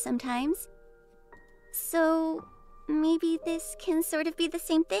rosaries sometimes. So maybe this can sort of be the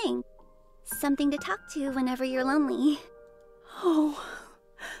same thing. Something to talk to whenever you're lonely. Oh,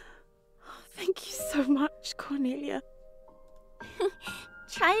 thank you so much, Cornelia.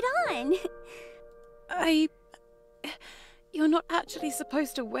 Try it on. You're not actually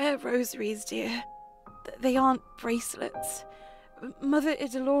supposed to wear rosaries, dear. They aren't bracelets. Mother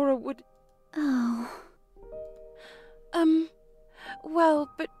Idolora would... Oh. Well,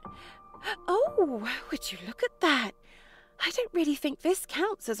 but... Oh, would you look at that? I don't really think this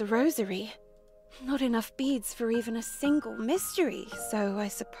counts as a rosary. Not enough beads for even a single mystery, so I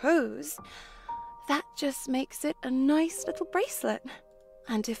suppose that just makes it a nice little bracelet.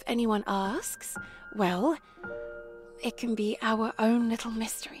 And if anyone asks, well, it can be our own little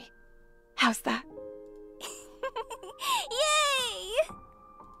mystery. How's that? Yay!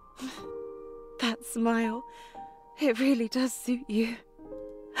 That smile, it really does suit you.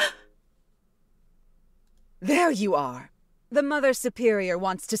 There you are. The Mother Superior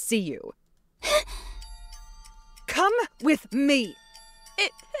wants to see you. Come with me.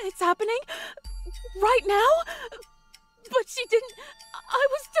 It's happening? Right now? But she didn't... I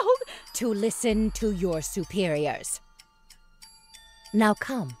was told... To listen to your superiors. Now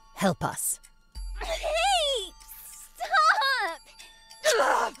come, help us. Hey!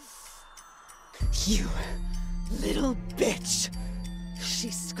 You little bitch! She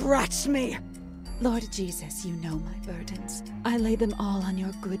scratched me! Lord Jesus, you know my burdens. I lay them all on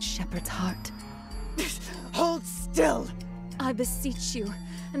your good shepherd's heart. Hold still! I beseech you,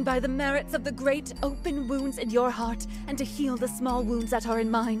 and by the merits of the great open wounds in your heart, and to heal the small wounds that are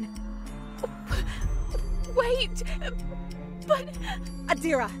in mine. Wait! But...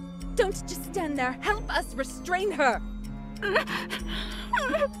 Adira, don't just stand there. Help us restrain her!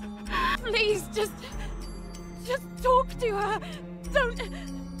 Please, just talk to her.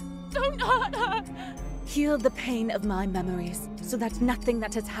 Don't hurt her. Heal the pain of my memories, so that nothing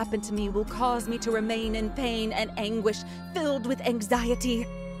that has happened to me will cause me to remain in pain and anguish, filled with anxiety.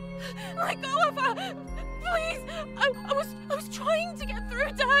 Let go of her! Please! I was trying to get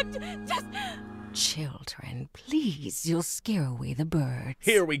through to her. Just... Children, please, you'll scare away the birds.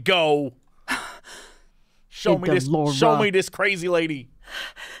 Here we go. Show me this crazy lady.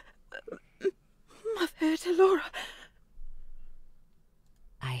 Mother Delora.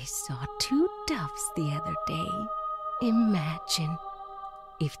 I saw 2 doves the other day. Imagine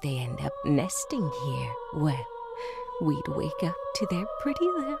if they end up nesting here. Well, we'd wake up to their pretty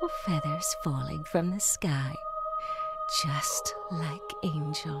little feathers falling from the sky, just like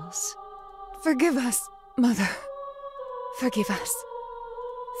angels. Forgive us, Mother. Forgive us.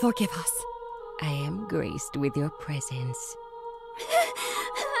 Forgive us. I am graced with your presence.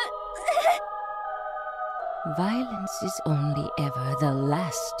 Violence is only ever the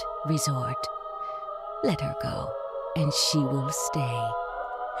last resort. Let her go, and she will stay.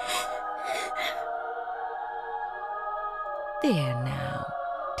 There now,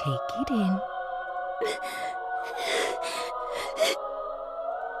 take it in.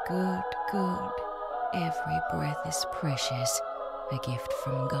 Good, good. Every breath is precious, a gift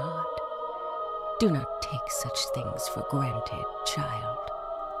from God. Do not take such things for granted, child.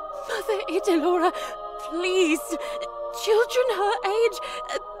 Mother Delora, please. Children her age,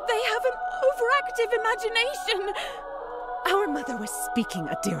 they have an overactive imagination. Our mother was speaking,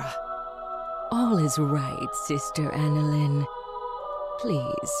 Adira. All is right, Sister Annalyn.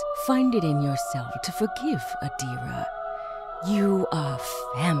 Please, find it in yourself to forgive Adira. You are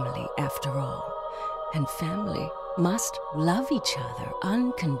family, after all, and family must love each other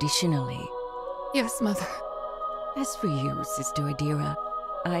unconditionally. Yes, Mother. As for you, Sister Adira,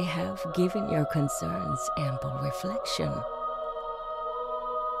 I have given your concerns ample reflection.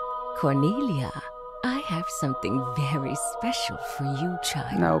 Cornelia, I have something very special for you,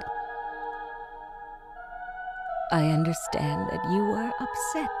 child. Nope. I understand that you were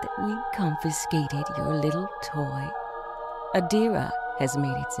upset that we confiscated your little toy. Adira has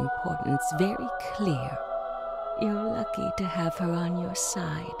made its importance very clear. You're lucky to have her on your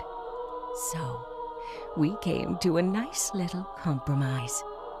side. So, we came to a nice little compromise.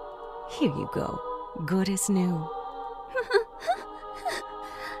 Here you go, good as new.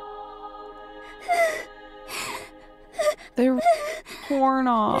 They're torn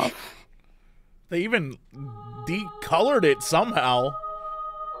off. They even decolored it somehow.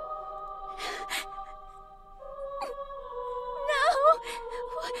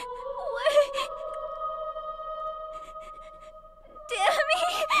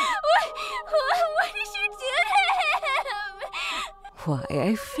 Why,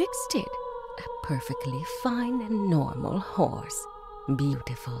 I fixed it. A perfectly fine and normal horse.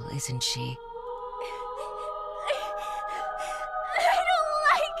 Beautiful, isn't she? I don't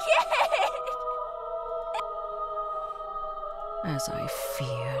like it! As I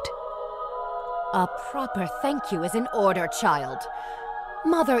feared. A proper thank you is in order, child.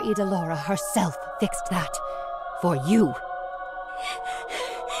 Mother Delora herself fixed that. For you.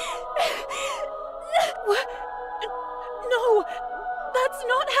 What? No, that's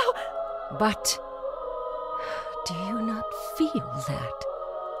not how... But do you not feel that?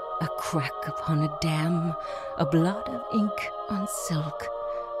 A crack upon a dam, a blot of ink on silk,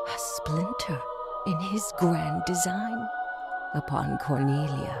 a splinter in his grand design. Upon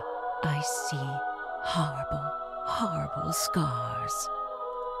Cornelia, I see horrible, horrible scars.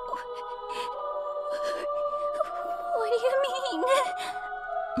 What do you mean?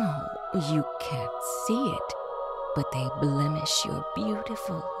 Oh, you can't see it, but they blemish your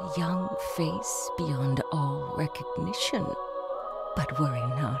beautiful young face beyond all recognition. But worry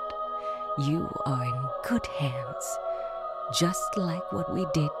not, you are in good hands. Just like what we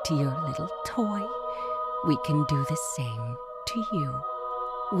did to your little toy, we can do the same to you.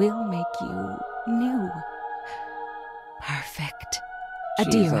 We'll make you new. Perfect.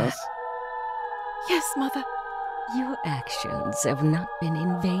 Adira. Jesus. Yes, Mother. Your actions have not been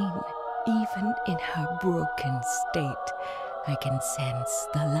in vain. Even in her broken state, I can sense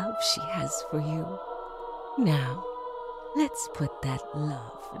the love she has for you. Now, let's put that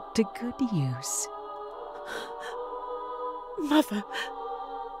love to good use. Mother,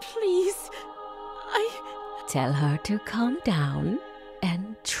 please, Tell her to calm down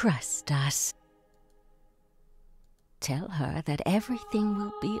and trust us. Tell her that everything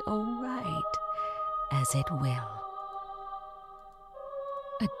will be all right, as it will.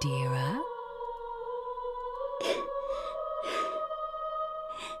 Adira?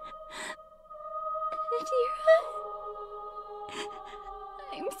 Adira?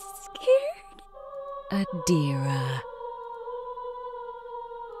 I'm scared. Adira.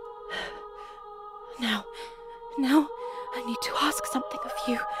 Now, I need to ask something of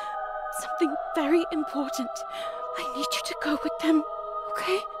you. Something very important. I need you to go with them,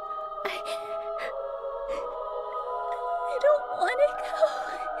 okay? I don't want to go.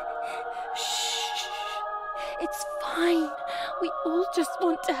 Shh. It's fine. We all just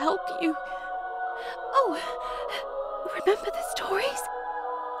want to help you. Oh, remember the stories?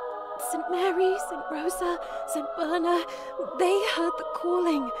 St. Mary, St. Rosa, St. Berna, they heard the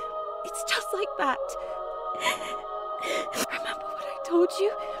calling. It's just like that. Remember what I told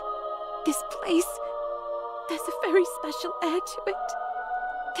you? This place, there's a very special air to it.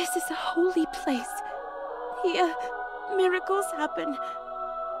 This is a holy place. Here, miracles happen.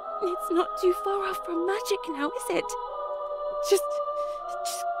 It's not too far off from magic now, is it? Just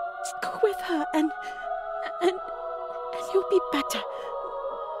go with her and you'll be better.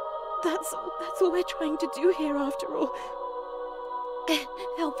 That's all we're trying to do here after all.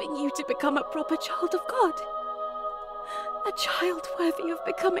 Helping you to become a proper child of God. A child worthy of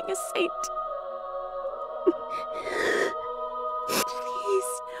becoming a saint.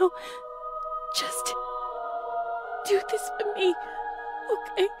 Please, now, just do this for me,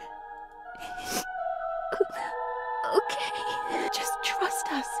 okay? Okay. Just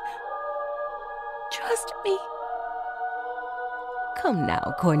trust us. Trust me. Come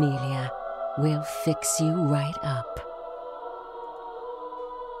now, Cornelia. We'll fix you right up.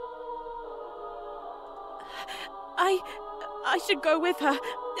 I should go with her.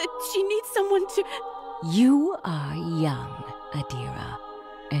 She needs someone to... You are young, Adira,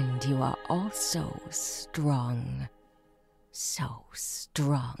 and you are also strong. So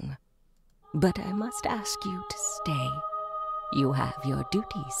strong. But I must ask you to stay. You have your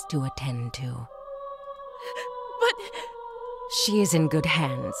duties to attend to. But... She is in good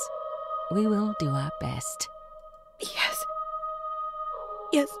hands. We will do our best. Yes.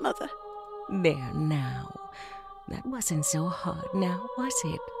 Yes, Mother. There now. That wasn't so hard now, was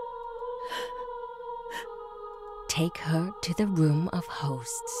it? Take her to the room of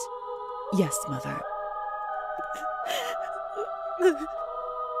hosts. Yes, Mother.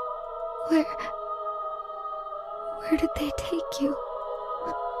 Where did they take you?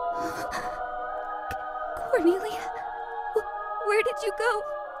 Cornelia? Where did you go?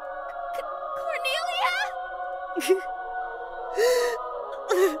 Cornelia?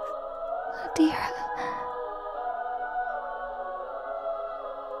 Adira.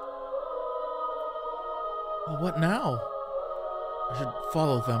 Well, what now? I should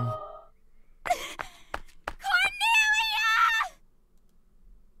follow them.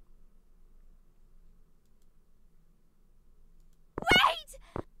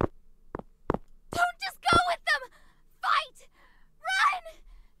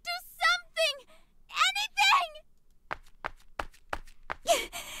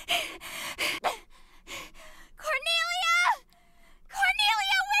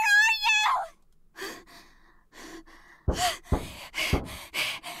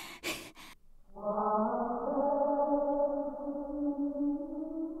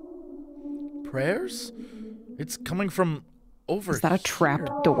 Prayers? It's coming from over. Is that a trap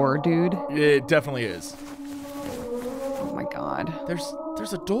door, dude? It definitely is. Oh my god.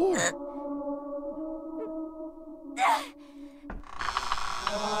 There's a door.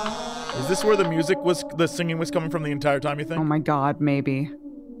 Is this where the singing was coming from the entire time, you think? Oh my god, maybe.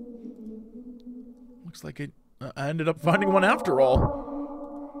 Looks like I ended up finding one after all.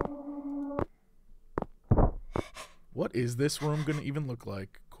 What is this room gonna even look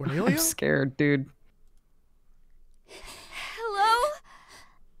like? Cornelia? I'm scared, dude. Hello?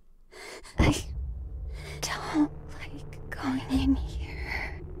 I don't like going in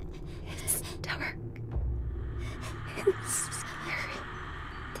here. It's dark. It's scary.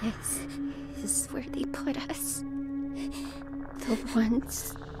 This is where they put us. The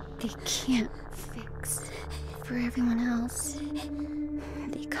ones they can't fix. For everyone else,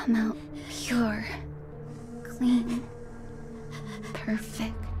 they come out pure, clean,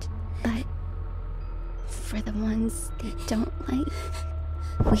 perfect. But for the ones they don't like,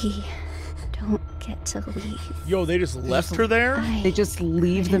 we don't get to leave. Yo, they just left her there? They just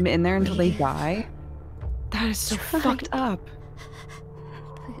leave them in there until they die? That is so fucked up.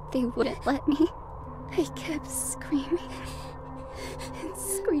 But they wouldn't let me. I kept screaming and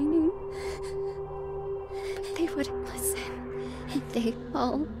screaming. But they wouldn't listen. They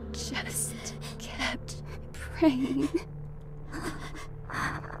all just kept praying.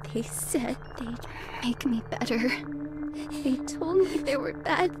 They said they'd make me better. They told me there were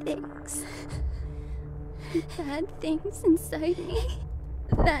bad things. Bad things inside me.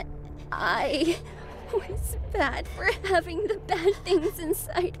 That I was bad for having the bad things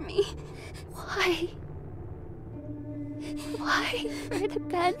inside me. Why? Why were the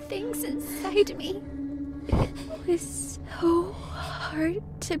bad things inside me? It was so hard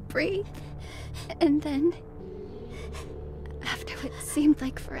to break. And then, after what seemed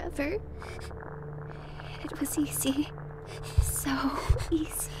like forever, it was easy. So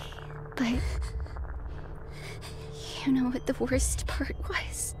easy. But you know what the worst part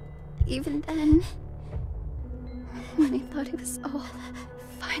was? Even then, when I thought it was all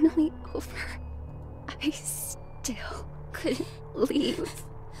finally over, I still couldn't leave.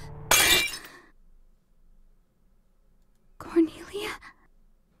 Cornelia?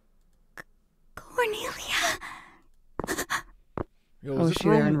 Cornelia? Yo, Is she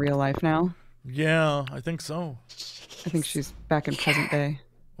there in real life now? Yeah, I think so. I think she's back in present day.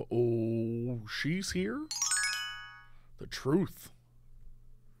 Oh, she's here? The truth.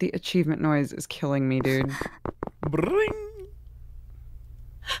 The achievement noise is killing me, dude. Bring.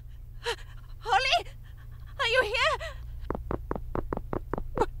 Holly? Are you here?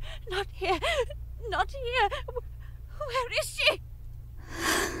 Not here. Not here. Where is she?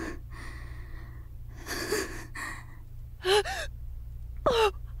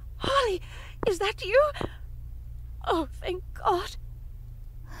 Oh, Holly, is that you? Oh, thank God.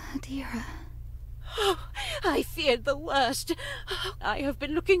 Adira. Oh, I feared the worst. I have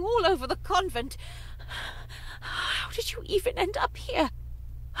been looking all over the convent. How did you even end up here?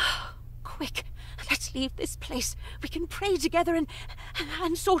 Quick, let's leave this place. We can pray together and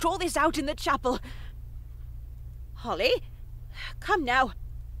sort all this out in the chapel. Holly, come now.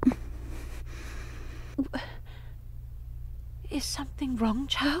 Is something wrong,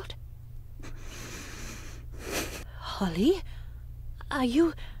 child? Holly, are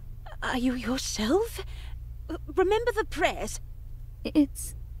you yourself? Remember the prayers?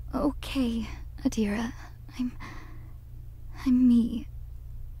 It's okay, Adira. I'm me.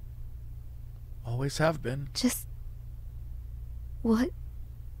 Always have been. Just... what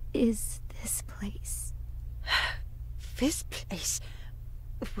is this place? This place?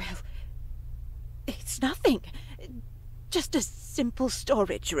 Well, it's nothing. Just a simple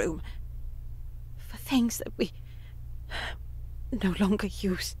storage room. For things that we no longer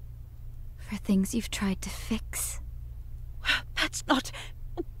use. For things you've tried to fix. That's not...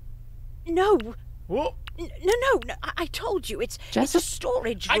 No. Whoa. No. I told you, it's a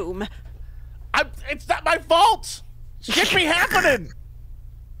storage room. It's not my fault! Shit be happening!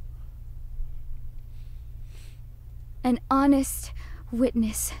 An honest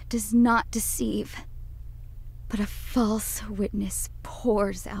witness does not deceive, but a false witness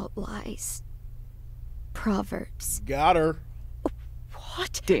pours out lies. Proverbs. Got her.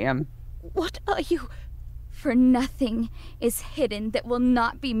 What? Damn. What are you... For nothing is hidden that will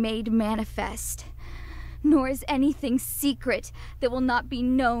not be made manifest, nor is anything secret that will not be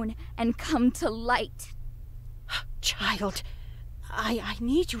known and come to light. Child, I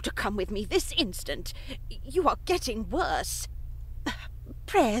need you to come with me this instant. You are getting worse.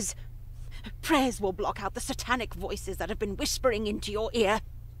 Prayers will block out the satanic voices that have been whispering into your ear.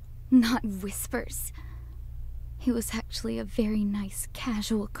 Not whispers. It was actually a very nice,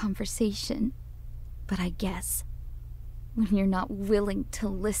 casual conversation. But I guess, when you're not willing to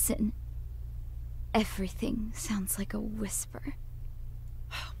listen, everything sounds like a whisper.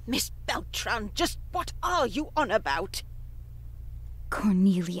 Miss Beltran, just what are you on about?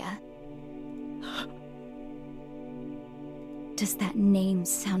 Cornelia. Does that name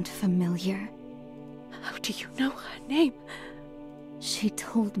sound familiar? How do you know her name? She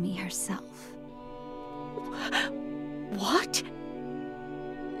told me herself. What?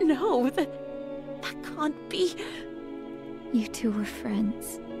 No, that can't be. You two were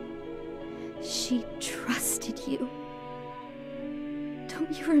friends. She trusted you.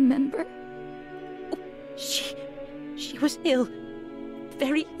 Don't you remember? Oh, she was ill.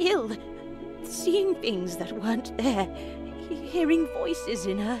 Very ill. Seeing things that weren't there. Hearing voices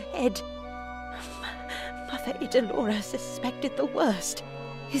in her head. Mother Idalora suspected the worst.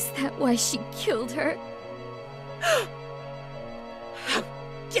 Is that why she killed her? How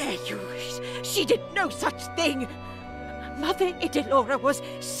dare you! She did no such thing! Mother Idilora was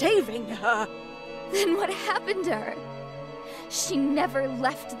saving her! Then what happened to her? She never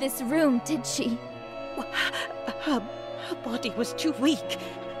left this room, did she? Her body was too weak,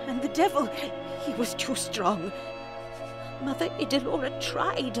 and the devil, he was too strong. Mother Idilora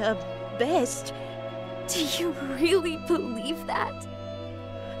tried her best. Do you really believe that?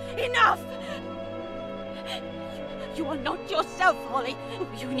 Enough! You are not yourself, Holly.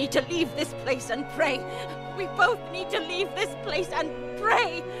 You need to leave this place and pray. We both need to leave this place and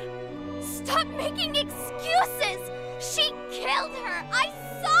pray. Stop making excuses! She killed her! I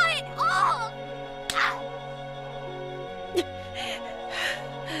saw it all!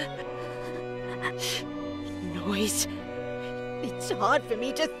 Noise. It's hard for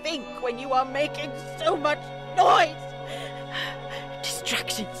me to think when you are making so much noise.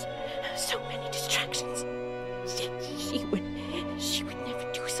 Distractions. So many distractions. She would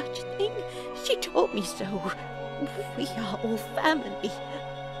never do such a thing. She told me so. We are all family.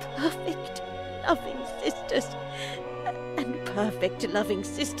 Perfect, loving sisters. And perfect, loving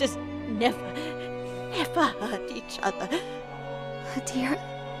sisters never hurt each other. Dear,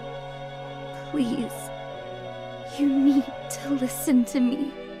 please. You need to listen to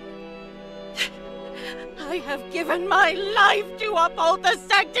me. I have given my life to uphold the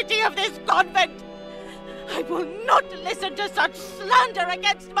sanctity of this convent. I will not listen to such slander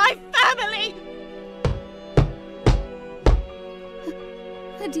against my family!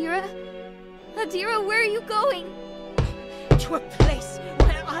 Adira, where are you going? To a place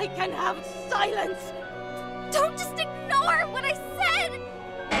where I can have silence! Don't just ignore what I said!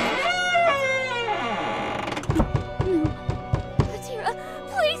 No. Adira,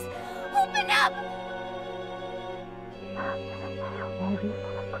 please, open up!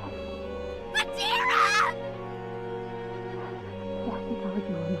 Adira!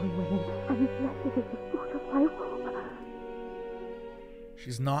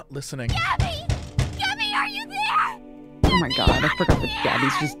 She's not listening. Gabby! Gabby, are you there? Oh my god, I forgot that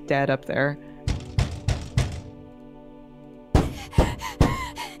Gabby's just dead up there.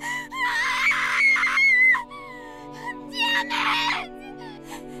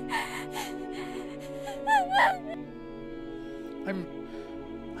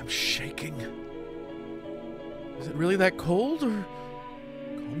 I'm shaking. Is it really that cold, or...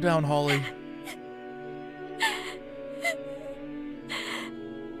 Calm down, Holly.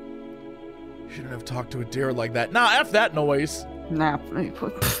 Shouldn't have talked to a deer like that. Nah, F that noise. Nah.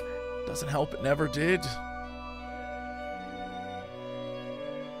 Doesn't help, it never did.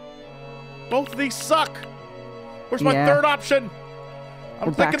 Both of these suck. Where's my third option?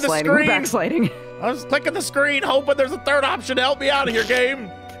 I'm clicking the screen. We're backsliding. I was clicking the screen, hoping there's a third option to help me out of your game.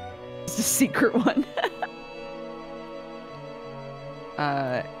 It's a secret one.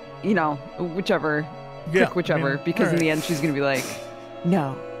 You know, whichever. Yeah, Pick whichever, because in the end she's gonna be like,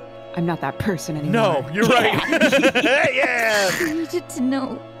 no, I'm not that person anymore. No, you're right. Yeah. I needed to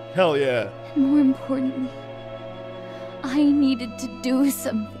know. Hell yeah. And more importantly, I needed to do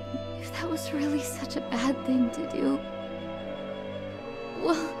something. If that was really such a bad thing to do,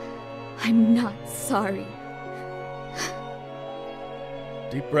 well, I'm not sorry.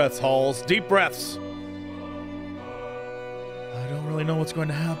 Deep breaths, Halls. Deep breaths. I don't really know what's going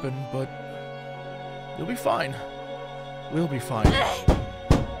to happen, but you'll be fine. We'll be fine. A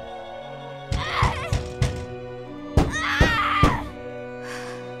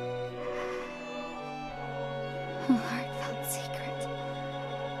heartfelt secret,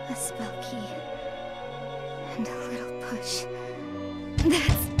 a spell key, and a little push.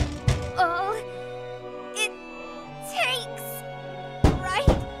 That's all it takes,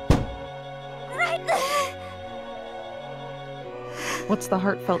 right? What's the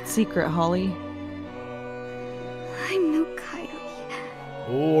heartfelt secret, Holly? I'm no Kylie.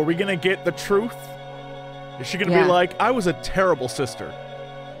 Oh, are we gonna get the truth? Is she gonna be like, I was a terrible sister?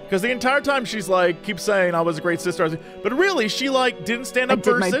 Because the entire time she's like, keeps saying I was a great sister, but really she like didn't stand up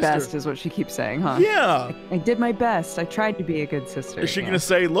for her sister. I did my best is what she keeps saying, huh? Yeah. I did my best. I tried to be a good sister. Is she gonna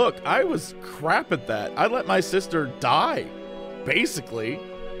say, look, I was crap at that. I let my sister die, basically.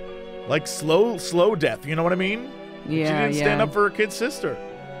 Like slow death, you know what I mean? Yeah, she didn't stand up for her kid sister.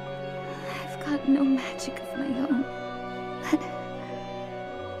 I've got no magic of my own.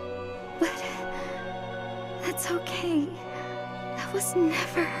 But that's okay. That was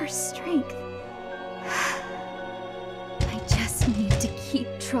never her strength. I just need to keep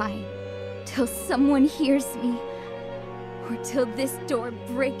trying till someone hears me, or till this door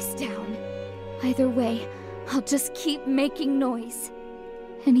breaks down. Either way, I'll just keep making noise.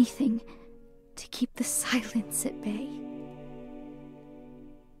 Anything to keep keep the silence at bay.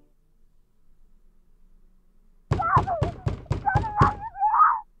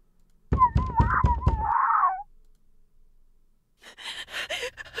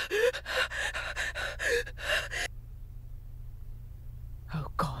 Oh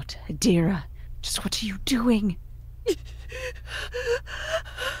God, Adira, just what are you doing?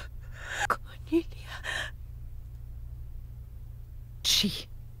 Cornelia.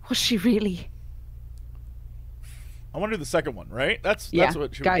 Was she really? I want to do the second one, right? That's what she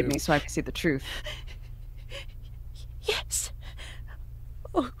would guide do. me so I can see the truth. Yes.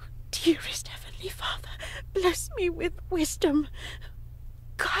 Oh, dearest Heavenly Father, bless me with wisdom.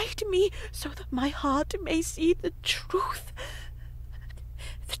 Guide me so that my heart may see the truth.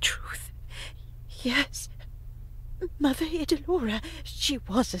 The truth. Yes. Mother Idalora, she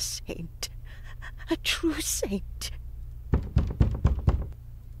was a saint. A true saint.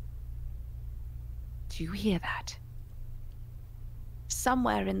 Do you hear that?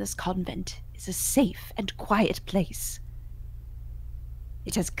 Somewhere in this convent is a safe and quiet place.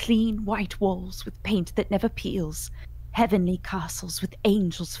 It has clean white walls with paint that never peels, heavenly castles with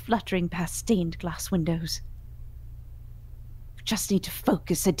angels fluttering past stained glass windows. You just need to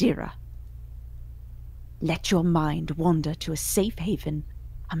focus, Adira. Let your mind wander to a safe haven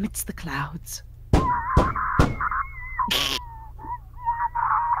amidst the clouds.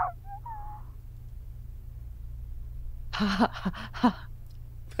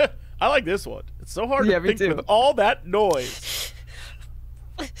 I like this one. It's so hard to me think too. with all that noise.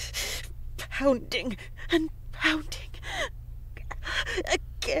 Pounding and pounding.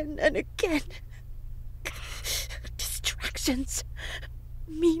 Again and again. Distractions.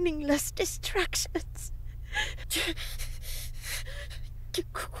 Meaningless distractions.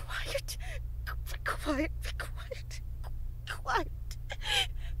 Quiet. Quiet. Quiet. Quiet.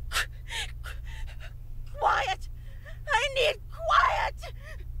 Quiet. I need quiet.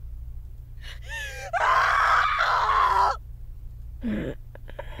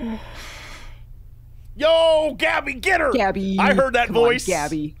 Yo, Gabby, get her! Gabby. I heard that Come on, voice.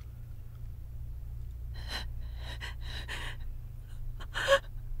 Gabby.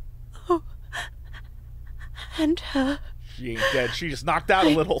 Oh. And her. She ain't dead. She just knocked out a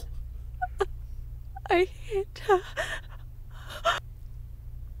little. I hit her.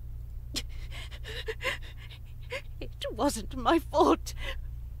 It wasn't my fault.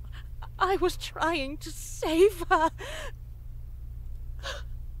 I was trying to save her.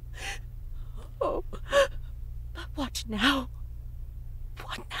 Oh, but what now?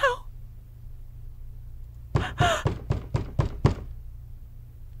 What now?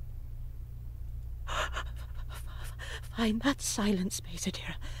 Find that silent space,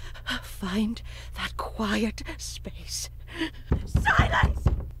 Adira. Find that quiet space. Silence!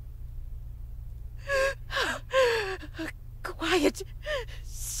 Quiet.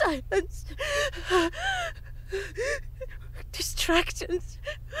 Silence. Distractions.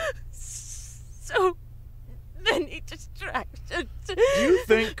 So many distractions. Do you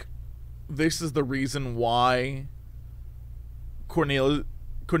think this is the reason why Cornelia,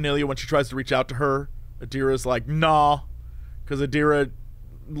 when she tries to reach out to her, Adira's like, nah? Because Adira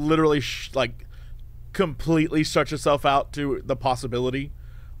literally, completely shuts herself out to the possibility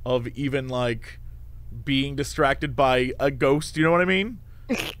of even, being distracted by a ghost. You know what I mean?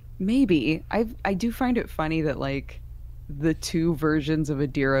 Maybe. I do find it funny that, the two versions of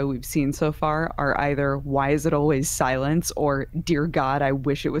Adira we've seen so far are either, why is it always silence, or, dear God, I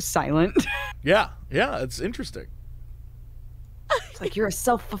wish it was silent. Yeah, it's interesting. It's like you're a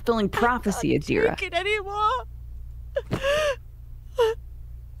self-fulfilling prophecy, Adira. I can't take it anymore.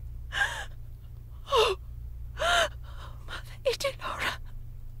 Oh, Mother Idalora,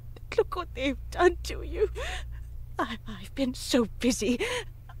 look what they've done to you. I've been so busy.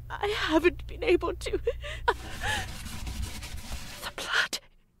 I haven't been able to. The blood.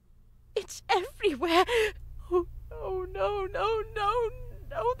 It's everywhere. Oh, no.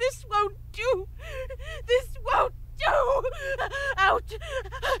 This won't do. This won't do. Out,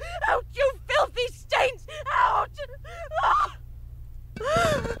 you filthy stains. Out.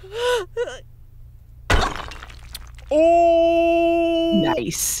 Oh!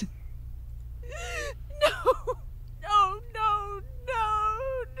 Nice. No.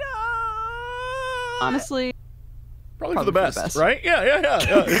 Honestly, probably for the best, right? Yeah.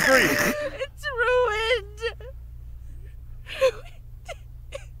 Agreed. It's ruined.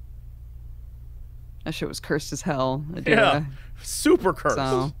 that shit was cursed as hell. Adira. Yeah, super cursed.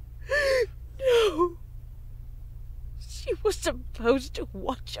 So. No. She was supposed to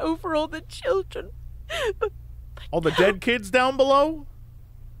watch over all the children. But all the dead kids down below?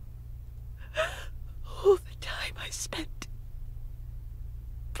 spent.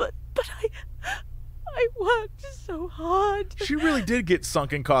 But I worked so hard. She really did get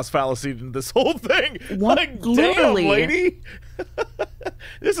sunken cost fallacy into this whole thing. What? Like, Literally. damn, lady.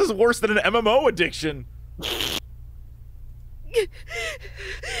 This is worse than an MMO addiction.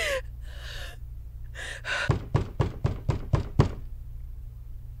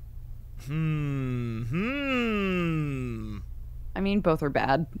 I mean, both are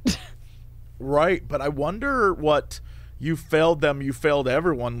bad. Right, but I wonder what you failed them, you failed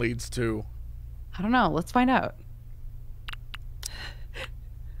everyone leads to. I don't know. Let's find out.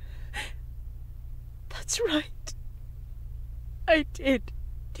 That's right. I did,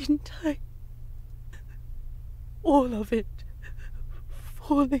 didn't I? All of it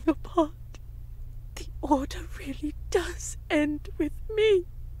falling apart. The order really does end with me.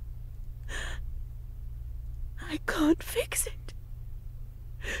 I can't fix it.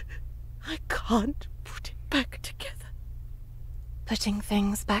 I can't put it back together. Putting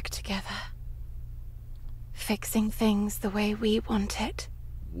things back together. Fixing things the way we want it.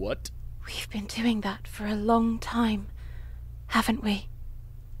 What? We've been doing that for a long time, haven't we?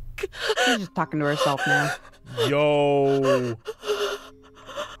 She's just talking to herself now. Yo.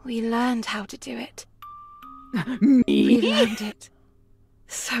 We learned how to do it. Me? We learned it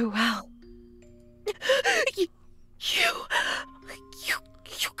so well. You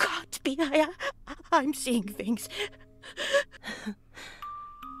can't be. I'm seeing things.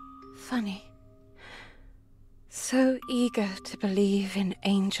 Funny. So eager to believe in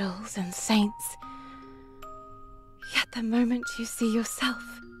angels and saints. Yet the moment you see yourself,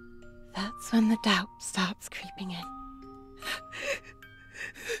 that's when the doubt starts creeping in.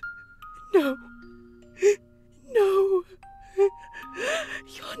 No. No.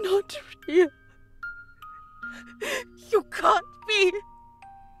 You're not real. You can't be.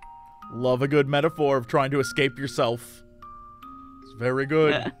 Love a good metaphor of trying to escape yourself. It's very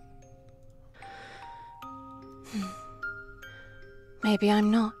good. Maybe I'm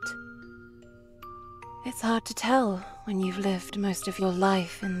not. It's hard to tell when you've lived most of your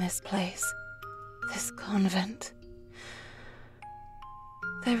life in this place, this convent.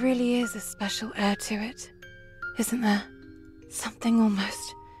 There really is a special air to it, isn't there? Something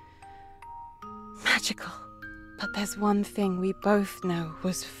almost magical. But there's one thing we both know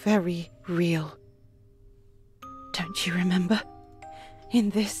was very real. Don't you remember?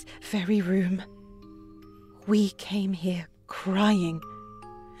 In this very room, we came here crying,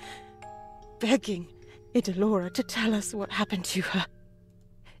 begging Idalora to tell us what happened to her,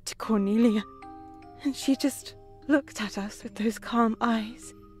 to Cornelia. And she just looked at us with those calm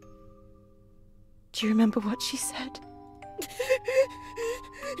eyes. Do you remember what she said?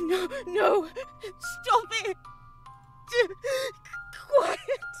 No, stop it! Quiet!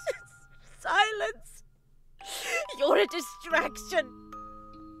 Silence! You're a distraction!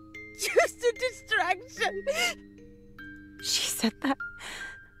 Just a distraction! She said that.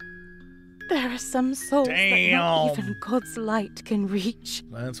 There are some souls that not even God's light can reach.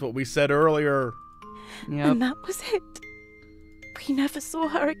 That's what we said earlier. Yep. And that was it. We never saw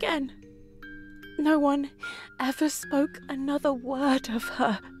her again. No one ever spoke another word of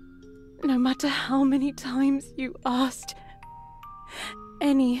her. No matter how many times you asked,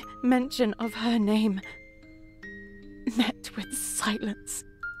 any mention of her name met with silence.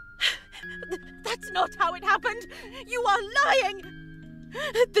 That's not how it happened! You are lying!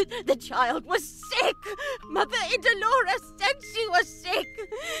 The child was sick! Mother Idalora said she was sick!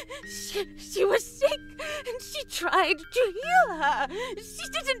 She was sick, and she tried to heal her!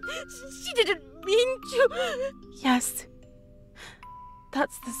 She didn't mean to... Yes.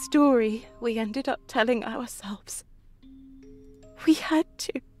 That's the story we ended up telling ourselves. We had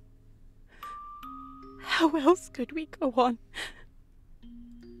to. How else could we go on?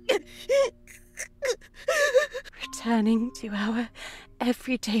 Returning to our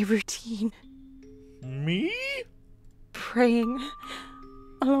everyday routine. Me? Praying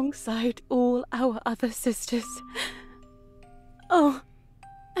alongside all our other sisters. Oh,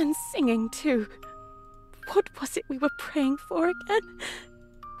 and singing too. What was it we were praying for again?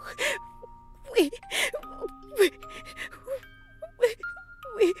 We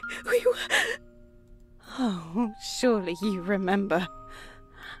were... Oh, surely you remember.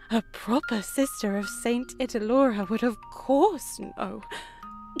 A proper sister of Saint Idalora would of course know.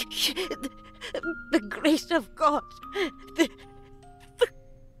 The grace of God. The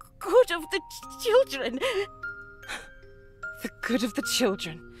good of the children. The good of the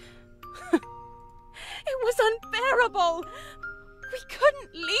children. It was unbearable. We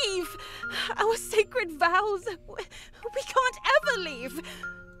couldn't leave. Our sacred vows. We can't ever leave.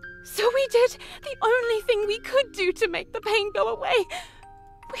 So we did the only thing we could do to make the pain go away.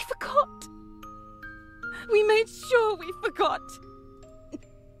 We forgot. We made sure we forgot.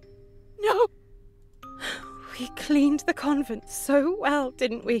 No. We cleaned the convent so well,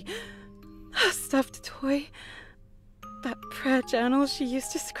 didn't we? Her stuffed toy. That prayer journal she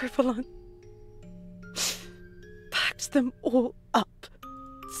used to scribble on. Packed them all up.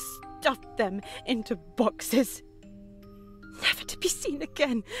 Stuffed them into boxes. Never to be seen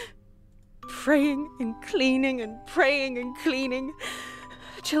again. Praying and cleaning and praying and cleaning.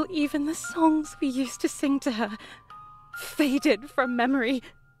 Till even the songs we used to sing to her faded from memory.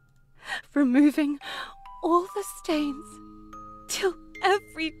 Removing all the stains. Till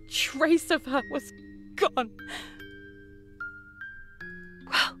every trace of her was gone.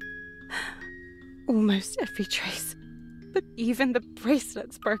 Well, almost every trace. But even the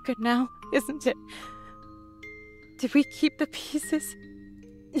bracelet's broken now, isn't it? Did we keep the pieces?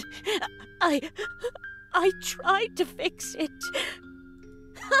 I tried to fix it.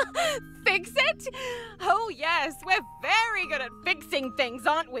 Fix it? Oh yes, we're very good at fixing things,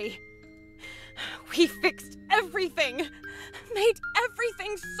 aren't we? We fixed everything. Made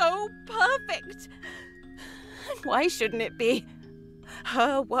everything so perfect. And why shouldn't it be?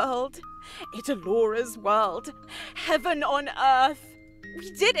 Her world. Italora's world. Heaven on earth.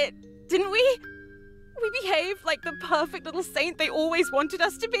 We did it, didn't we? We behaved like the perfect little saint they always wanted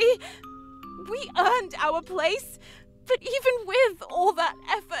us to be. We earned our place. But even with all that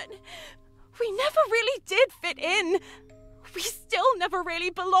effort, we never really did fit in. We still never really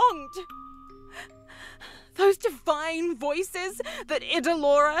belonged. Those divine voices that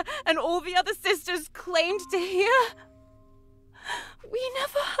Idalora and all the other sisters claimed to hear, we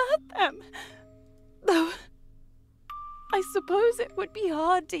never heard them. Though, I suppose it would be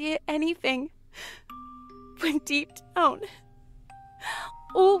hard to hear anything when deep down,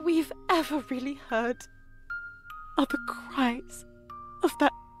 all we've ever really heard are the cries of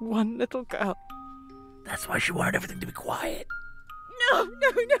that one little girl. That's why she wanted everything to be quiet. No,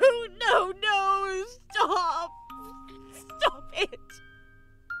 stop! Stop it!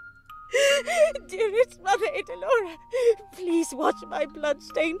 Dearest Mother Idalora, please watch my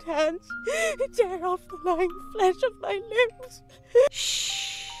blood-stained hands. Tear off the lying flesh of my limbs.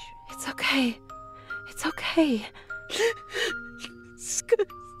 Shh, it's okay. It's okay.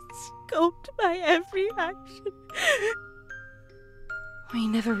 Sculpt my every action. We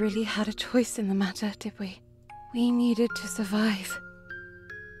never really had a choice in the matter, did we? We needed to survive.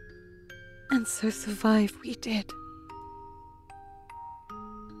 And so survive we did.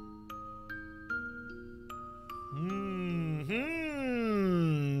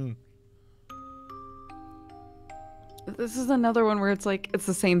 This is another one where it's like, it's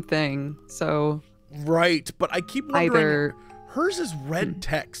the same thing, so... Right, but I keep wondering... Hers is red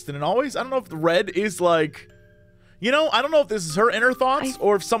text, and it always... I don't know if the red is like... You know, I don't know if this is her inner thoughts,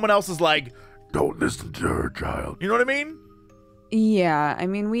 or if someone else is like, don't listen to her, child. You know what I mean? Yeah, I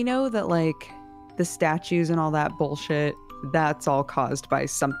mean, we know that, like, the statues and all that bullshit, that's all caused by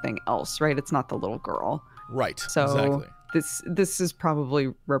something else, right? It's not the little girl. Right, so exactly. This is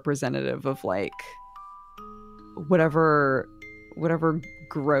probably representative of, like, whatever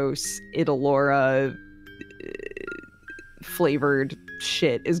gross Idalora flavored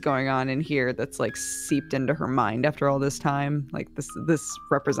shit is going on in here that's, like, seeped into her mind after all this time. Like, this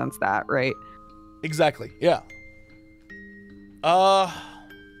represents that, right? Exactly, yeah.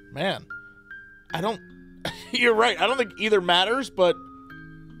 Man. I don't... You're right, I don't think either matters, but...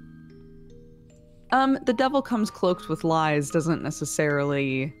 The devil comes cloaked with lies doesn't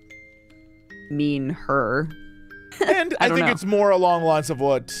necessarily mean her. And I think it's more along the lines of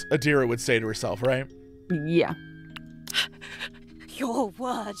what Adira would say to herself, right? Yeah. Your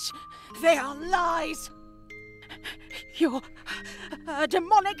words, they are lies. You're a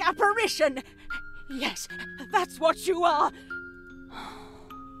demonic apparition. Yes, that's what you are.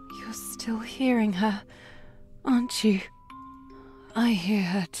 You're still hearing her, aren't you? I hear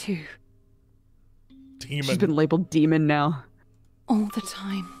her too. Demon. She's been labeled demon now. All the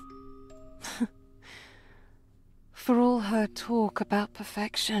time. For all her talk about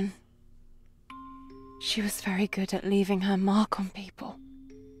perfection, she was very good at leaving her mark on people,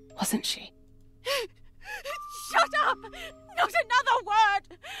 wasn't she? Shut up! Not another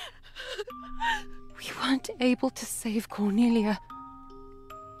word! We weren't able to save Cornelia.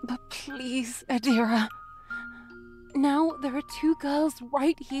 But please, Adira. Now there are two girls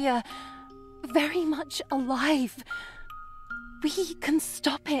right here, very much alive. We can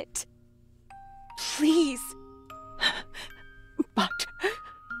stop it. Please. But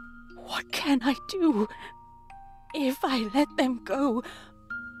what can I do? If I let them go,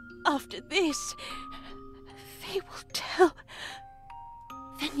 after this, they will tell.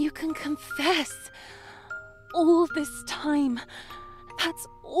 Then you can confess. All this time, that's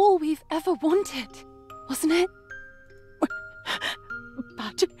all we've ever wanted, wasn't it?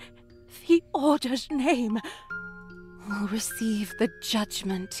 But the Order's name will receive the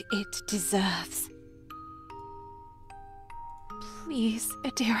judgment it deserves. Please,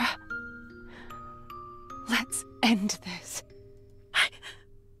 Adira, let's end this.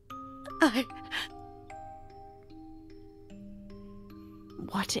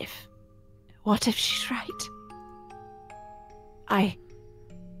 What if she's right? I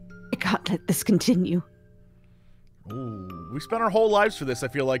can't let this continue. Ooh, we spent our whole lives for this, I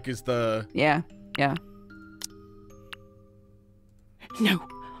feel like, is the... Yeah. No.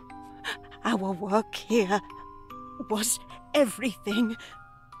 Our work here was everything.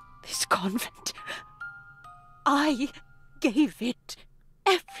 This convent. I gave it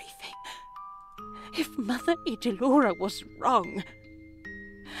everything. If Mother Idilora was wrong,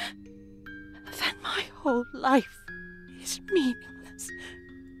 then my whole life is meaningless.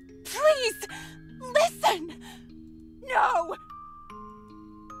 Please, listen! No!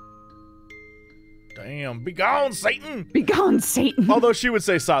 Damn, be gone, Satan! Be gone, Satan! Although she would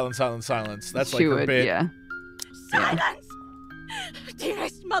say silence, silence, silence. That's like her bit. Yeah. Silence!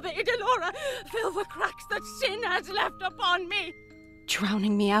 Dearest Mother Idilora, fill the cracks that sin has left upon me!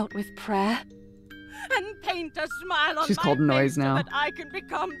 Drowning me out with prayer? And paint a smile on She's my called face Noise so now. that I can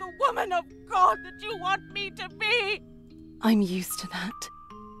become the woman of God that you want me to be! I'm used to that.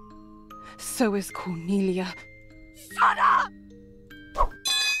 So is Cornelia. Shut up!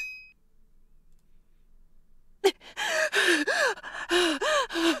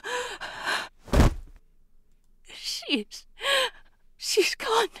 She's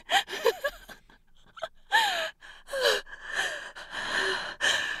gone.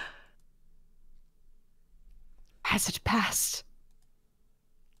 Has it passed?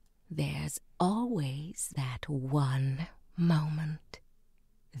 There's always that one moment,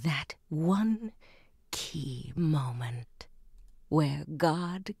 that one key moment, where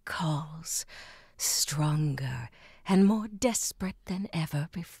God calls, stronger and more desperate than ever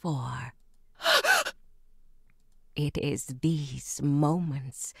before. It is these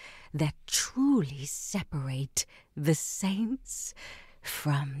moments that truly separate the saints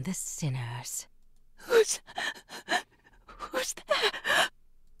from the sinners. Who's there?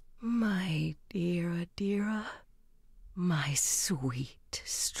 My dear Adira, my sweet,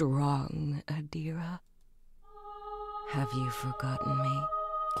 strong Adira, have you forgotten me?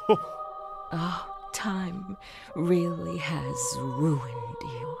 Oh, time really has ruined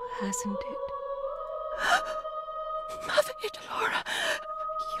you, hasn't it? Mother Idilora,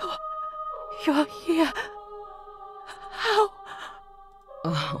 you're here. How?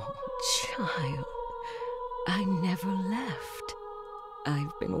 Oh, child, I never left.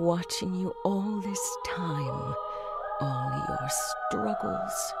 I've been watching you all this time. All your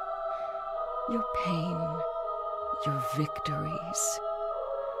struggles, your pain, your victories,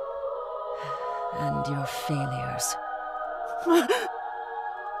 and your failures.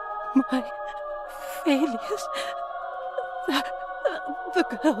 My failures? The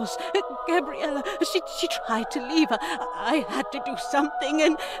girls, Gabriella, she tried to leave. I had to do something,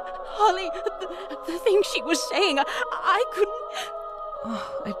 and Holly, the thing she was saying, I couldn't...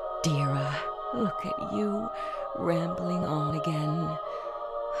 Oh, Adira, look at you, rambling on again.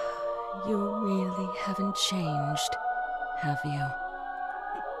 You really haven't changed, have you?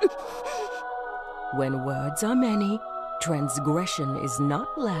 When words are many, transgression is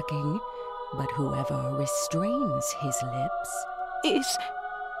not lacking, but whoever restrains his lips is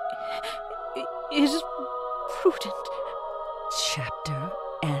prudent. Chapter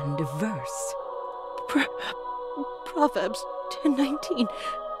and verse. Proverbs 10:19.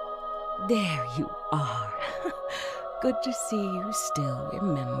 There you are. Good to see you still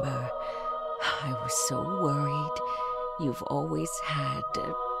remember. I was so worried. You've always had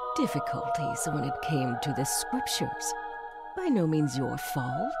difficulties when it came to the scriptures. By no means your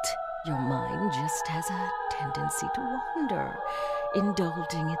fault. Your mind just has a tendency to wander,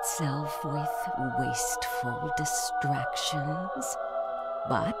 indulging itself with wasteful distractions.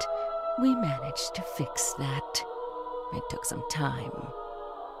 But we managed to fix that. It took some time,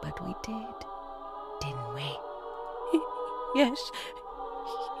 but we did, didn't we? Yes,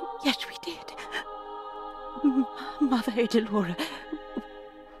 we did. Mother Idilora,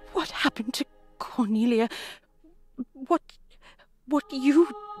 what happened to Cornelia? What you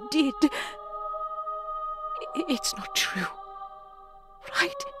did? It's not true,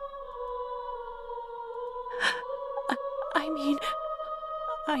 right? I mean,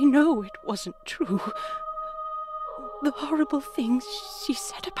 I know it wasn't true. The horrible things she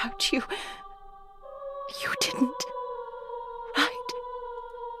said about you. You didn't, right?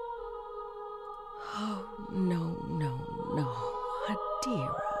 Oh, no,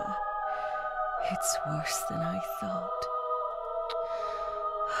 Adira. It's worse than I thought.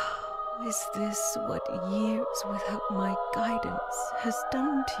 Is this what years without my guidance has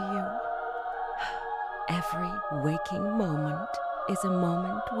done to you? Every waking moment is a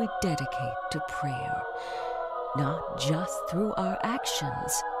moment we dedicate to prayer, not just through our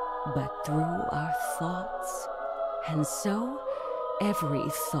actions, but through our thoughts. And so, every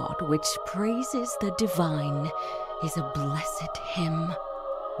thought which praises the divine is a blessed hymn,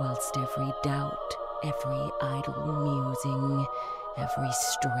 whilst every doubt, every idle musing, every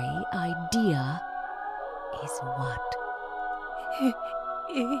stray idea is what?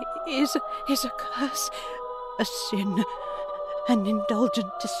 Is a curse, a sin, an indulgent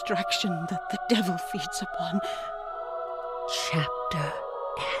distraction that the devil feeds upon. Chapter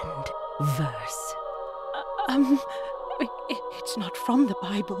and verse. It's not from the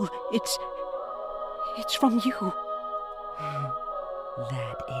Bible. It's from you.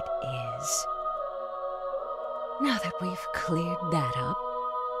 That it is. Now that we've cleared that up,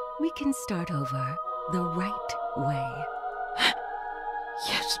 we can start over the right way.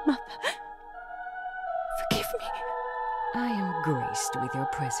 Yes, Mother. Forgive me. I am graced with your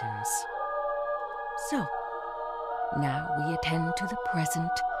presence. So, now we attend to the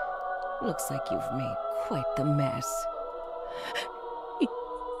present. Looks like you've made quite the mess.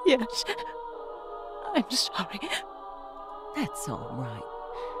 Yes. I'm sorry. That's all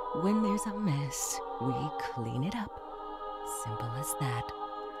right. When there's a mess, we clean it up. Simple as that.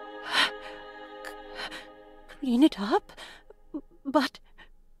 Clean it up? But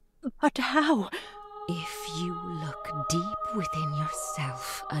how? If you look deep within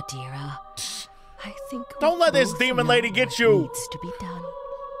yourself, Adira, I think Don't let this demon lady get you. Needs to be done.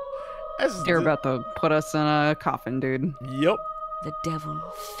 They're about to put us in a coffin, dude. Yep. The devil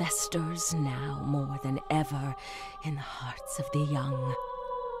festers now more than ever in the hearts of the young.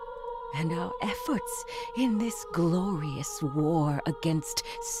 And our efforts in this glorious war against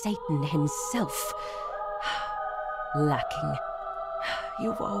Satan himself, lacking.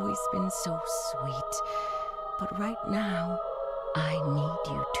 You've always been so sweet, but right now, I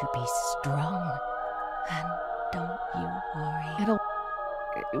need you to be strong. And don't you worry.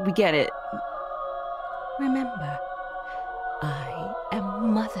 We get it. Remember, I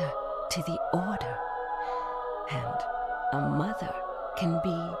am mother to the order, and a mother can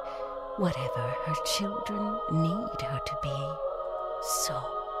be whatever her children need her to be. So,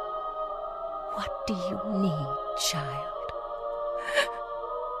 what do you need, child?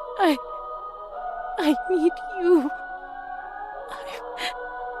 I need you.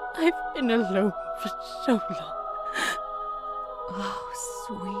 I've been alone for so long. Oh,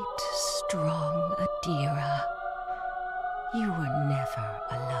 sweet, strong Adira. You were never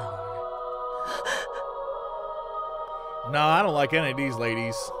alone. No, I don't like any of these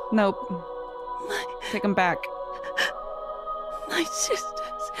ladies. Nope. Take them back. My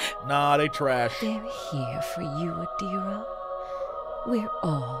sisters. Nah, they trash. They're here for you, Adira. We're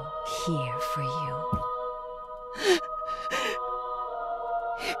all here for you.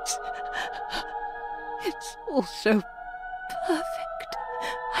 It's all so perfect.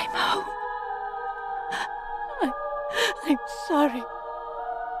 I'm home. I'm sorry.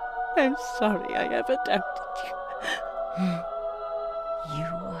 I'm sorry I ever doubted you. You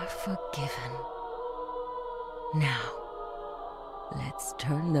are forgiven. Now, let's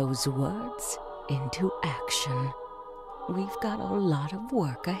turn those words into action. We've got a lot of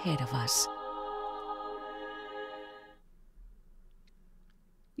work ahead of us.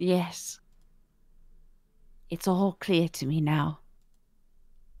 Yes. It's all clear to me now.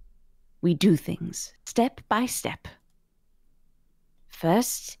 We do things step by step.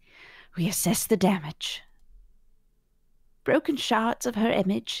 First, we assess the damage. Broken shards of her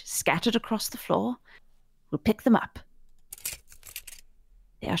image scattered across the floor. We'll pick them up.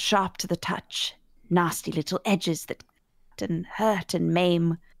 They are sharp to the touch, nasty little edges that cut and hurt and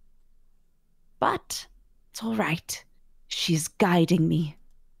maim. But it's all right. She's guiding me.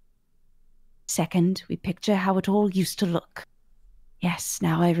 Second, we picture how it all used to look. Yes,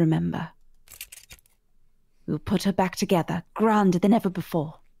 now I remember. We'll put her back together, grander than ever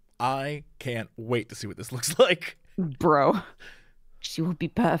before. I can't wait to see what this looks like. Bro. She will be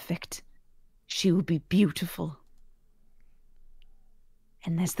perfect. She will be beautiful.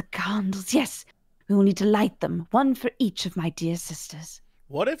 And there's the candles. Yes, we will need to light them, one for each of my dear sisters.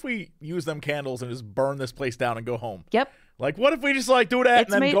 What if we use them candles and just burn this place down and go home? Yep. Like, what if we just like do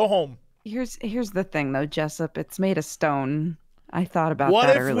that and then go home? Here's the thing though, Jessup. It's made of stone. I thought about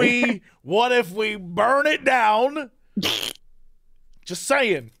that earlier. What if we burn it down? Just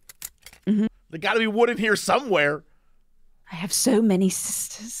saying. Mm-hmm. There got to be wood in here somewhere. I have so many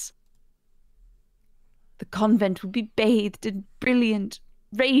sisters. The convent will be bathed in brilliant,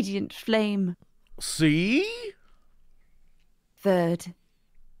 radiant flame. See? Third,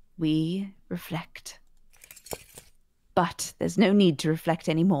 we reflect. But there's no need to reflect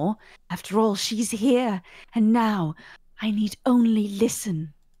anymore. After all, she's here, and now I need only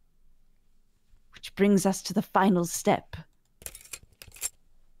listen. Which brings us to the final step.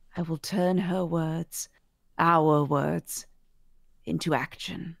 I will turn her words, our words, into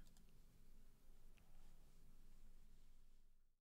action.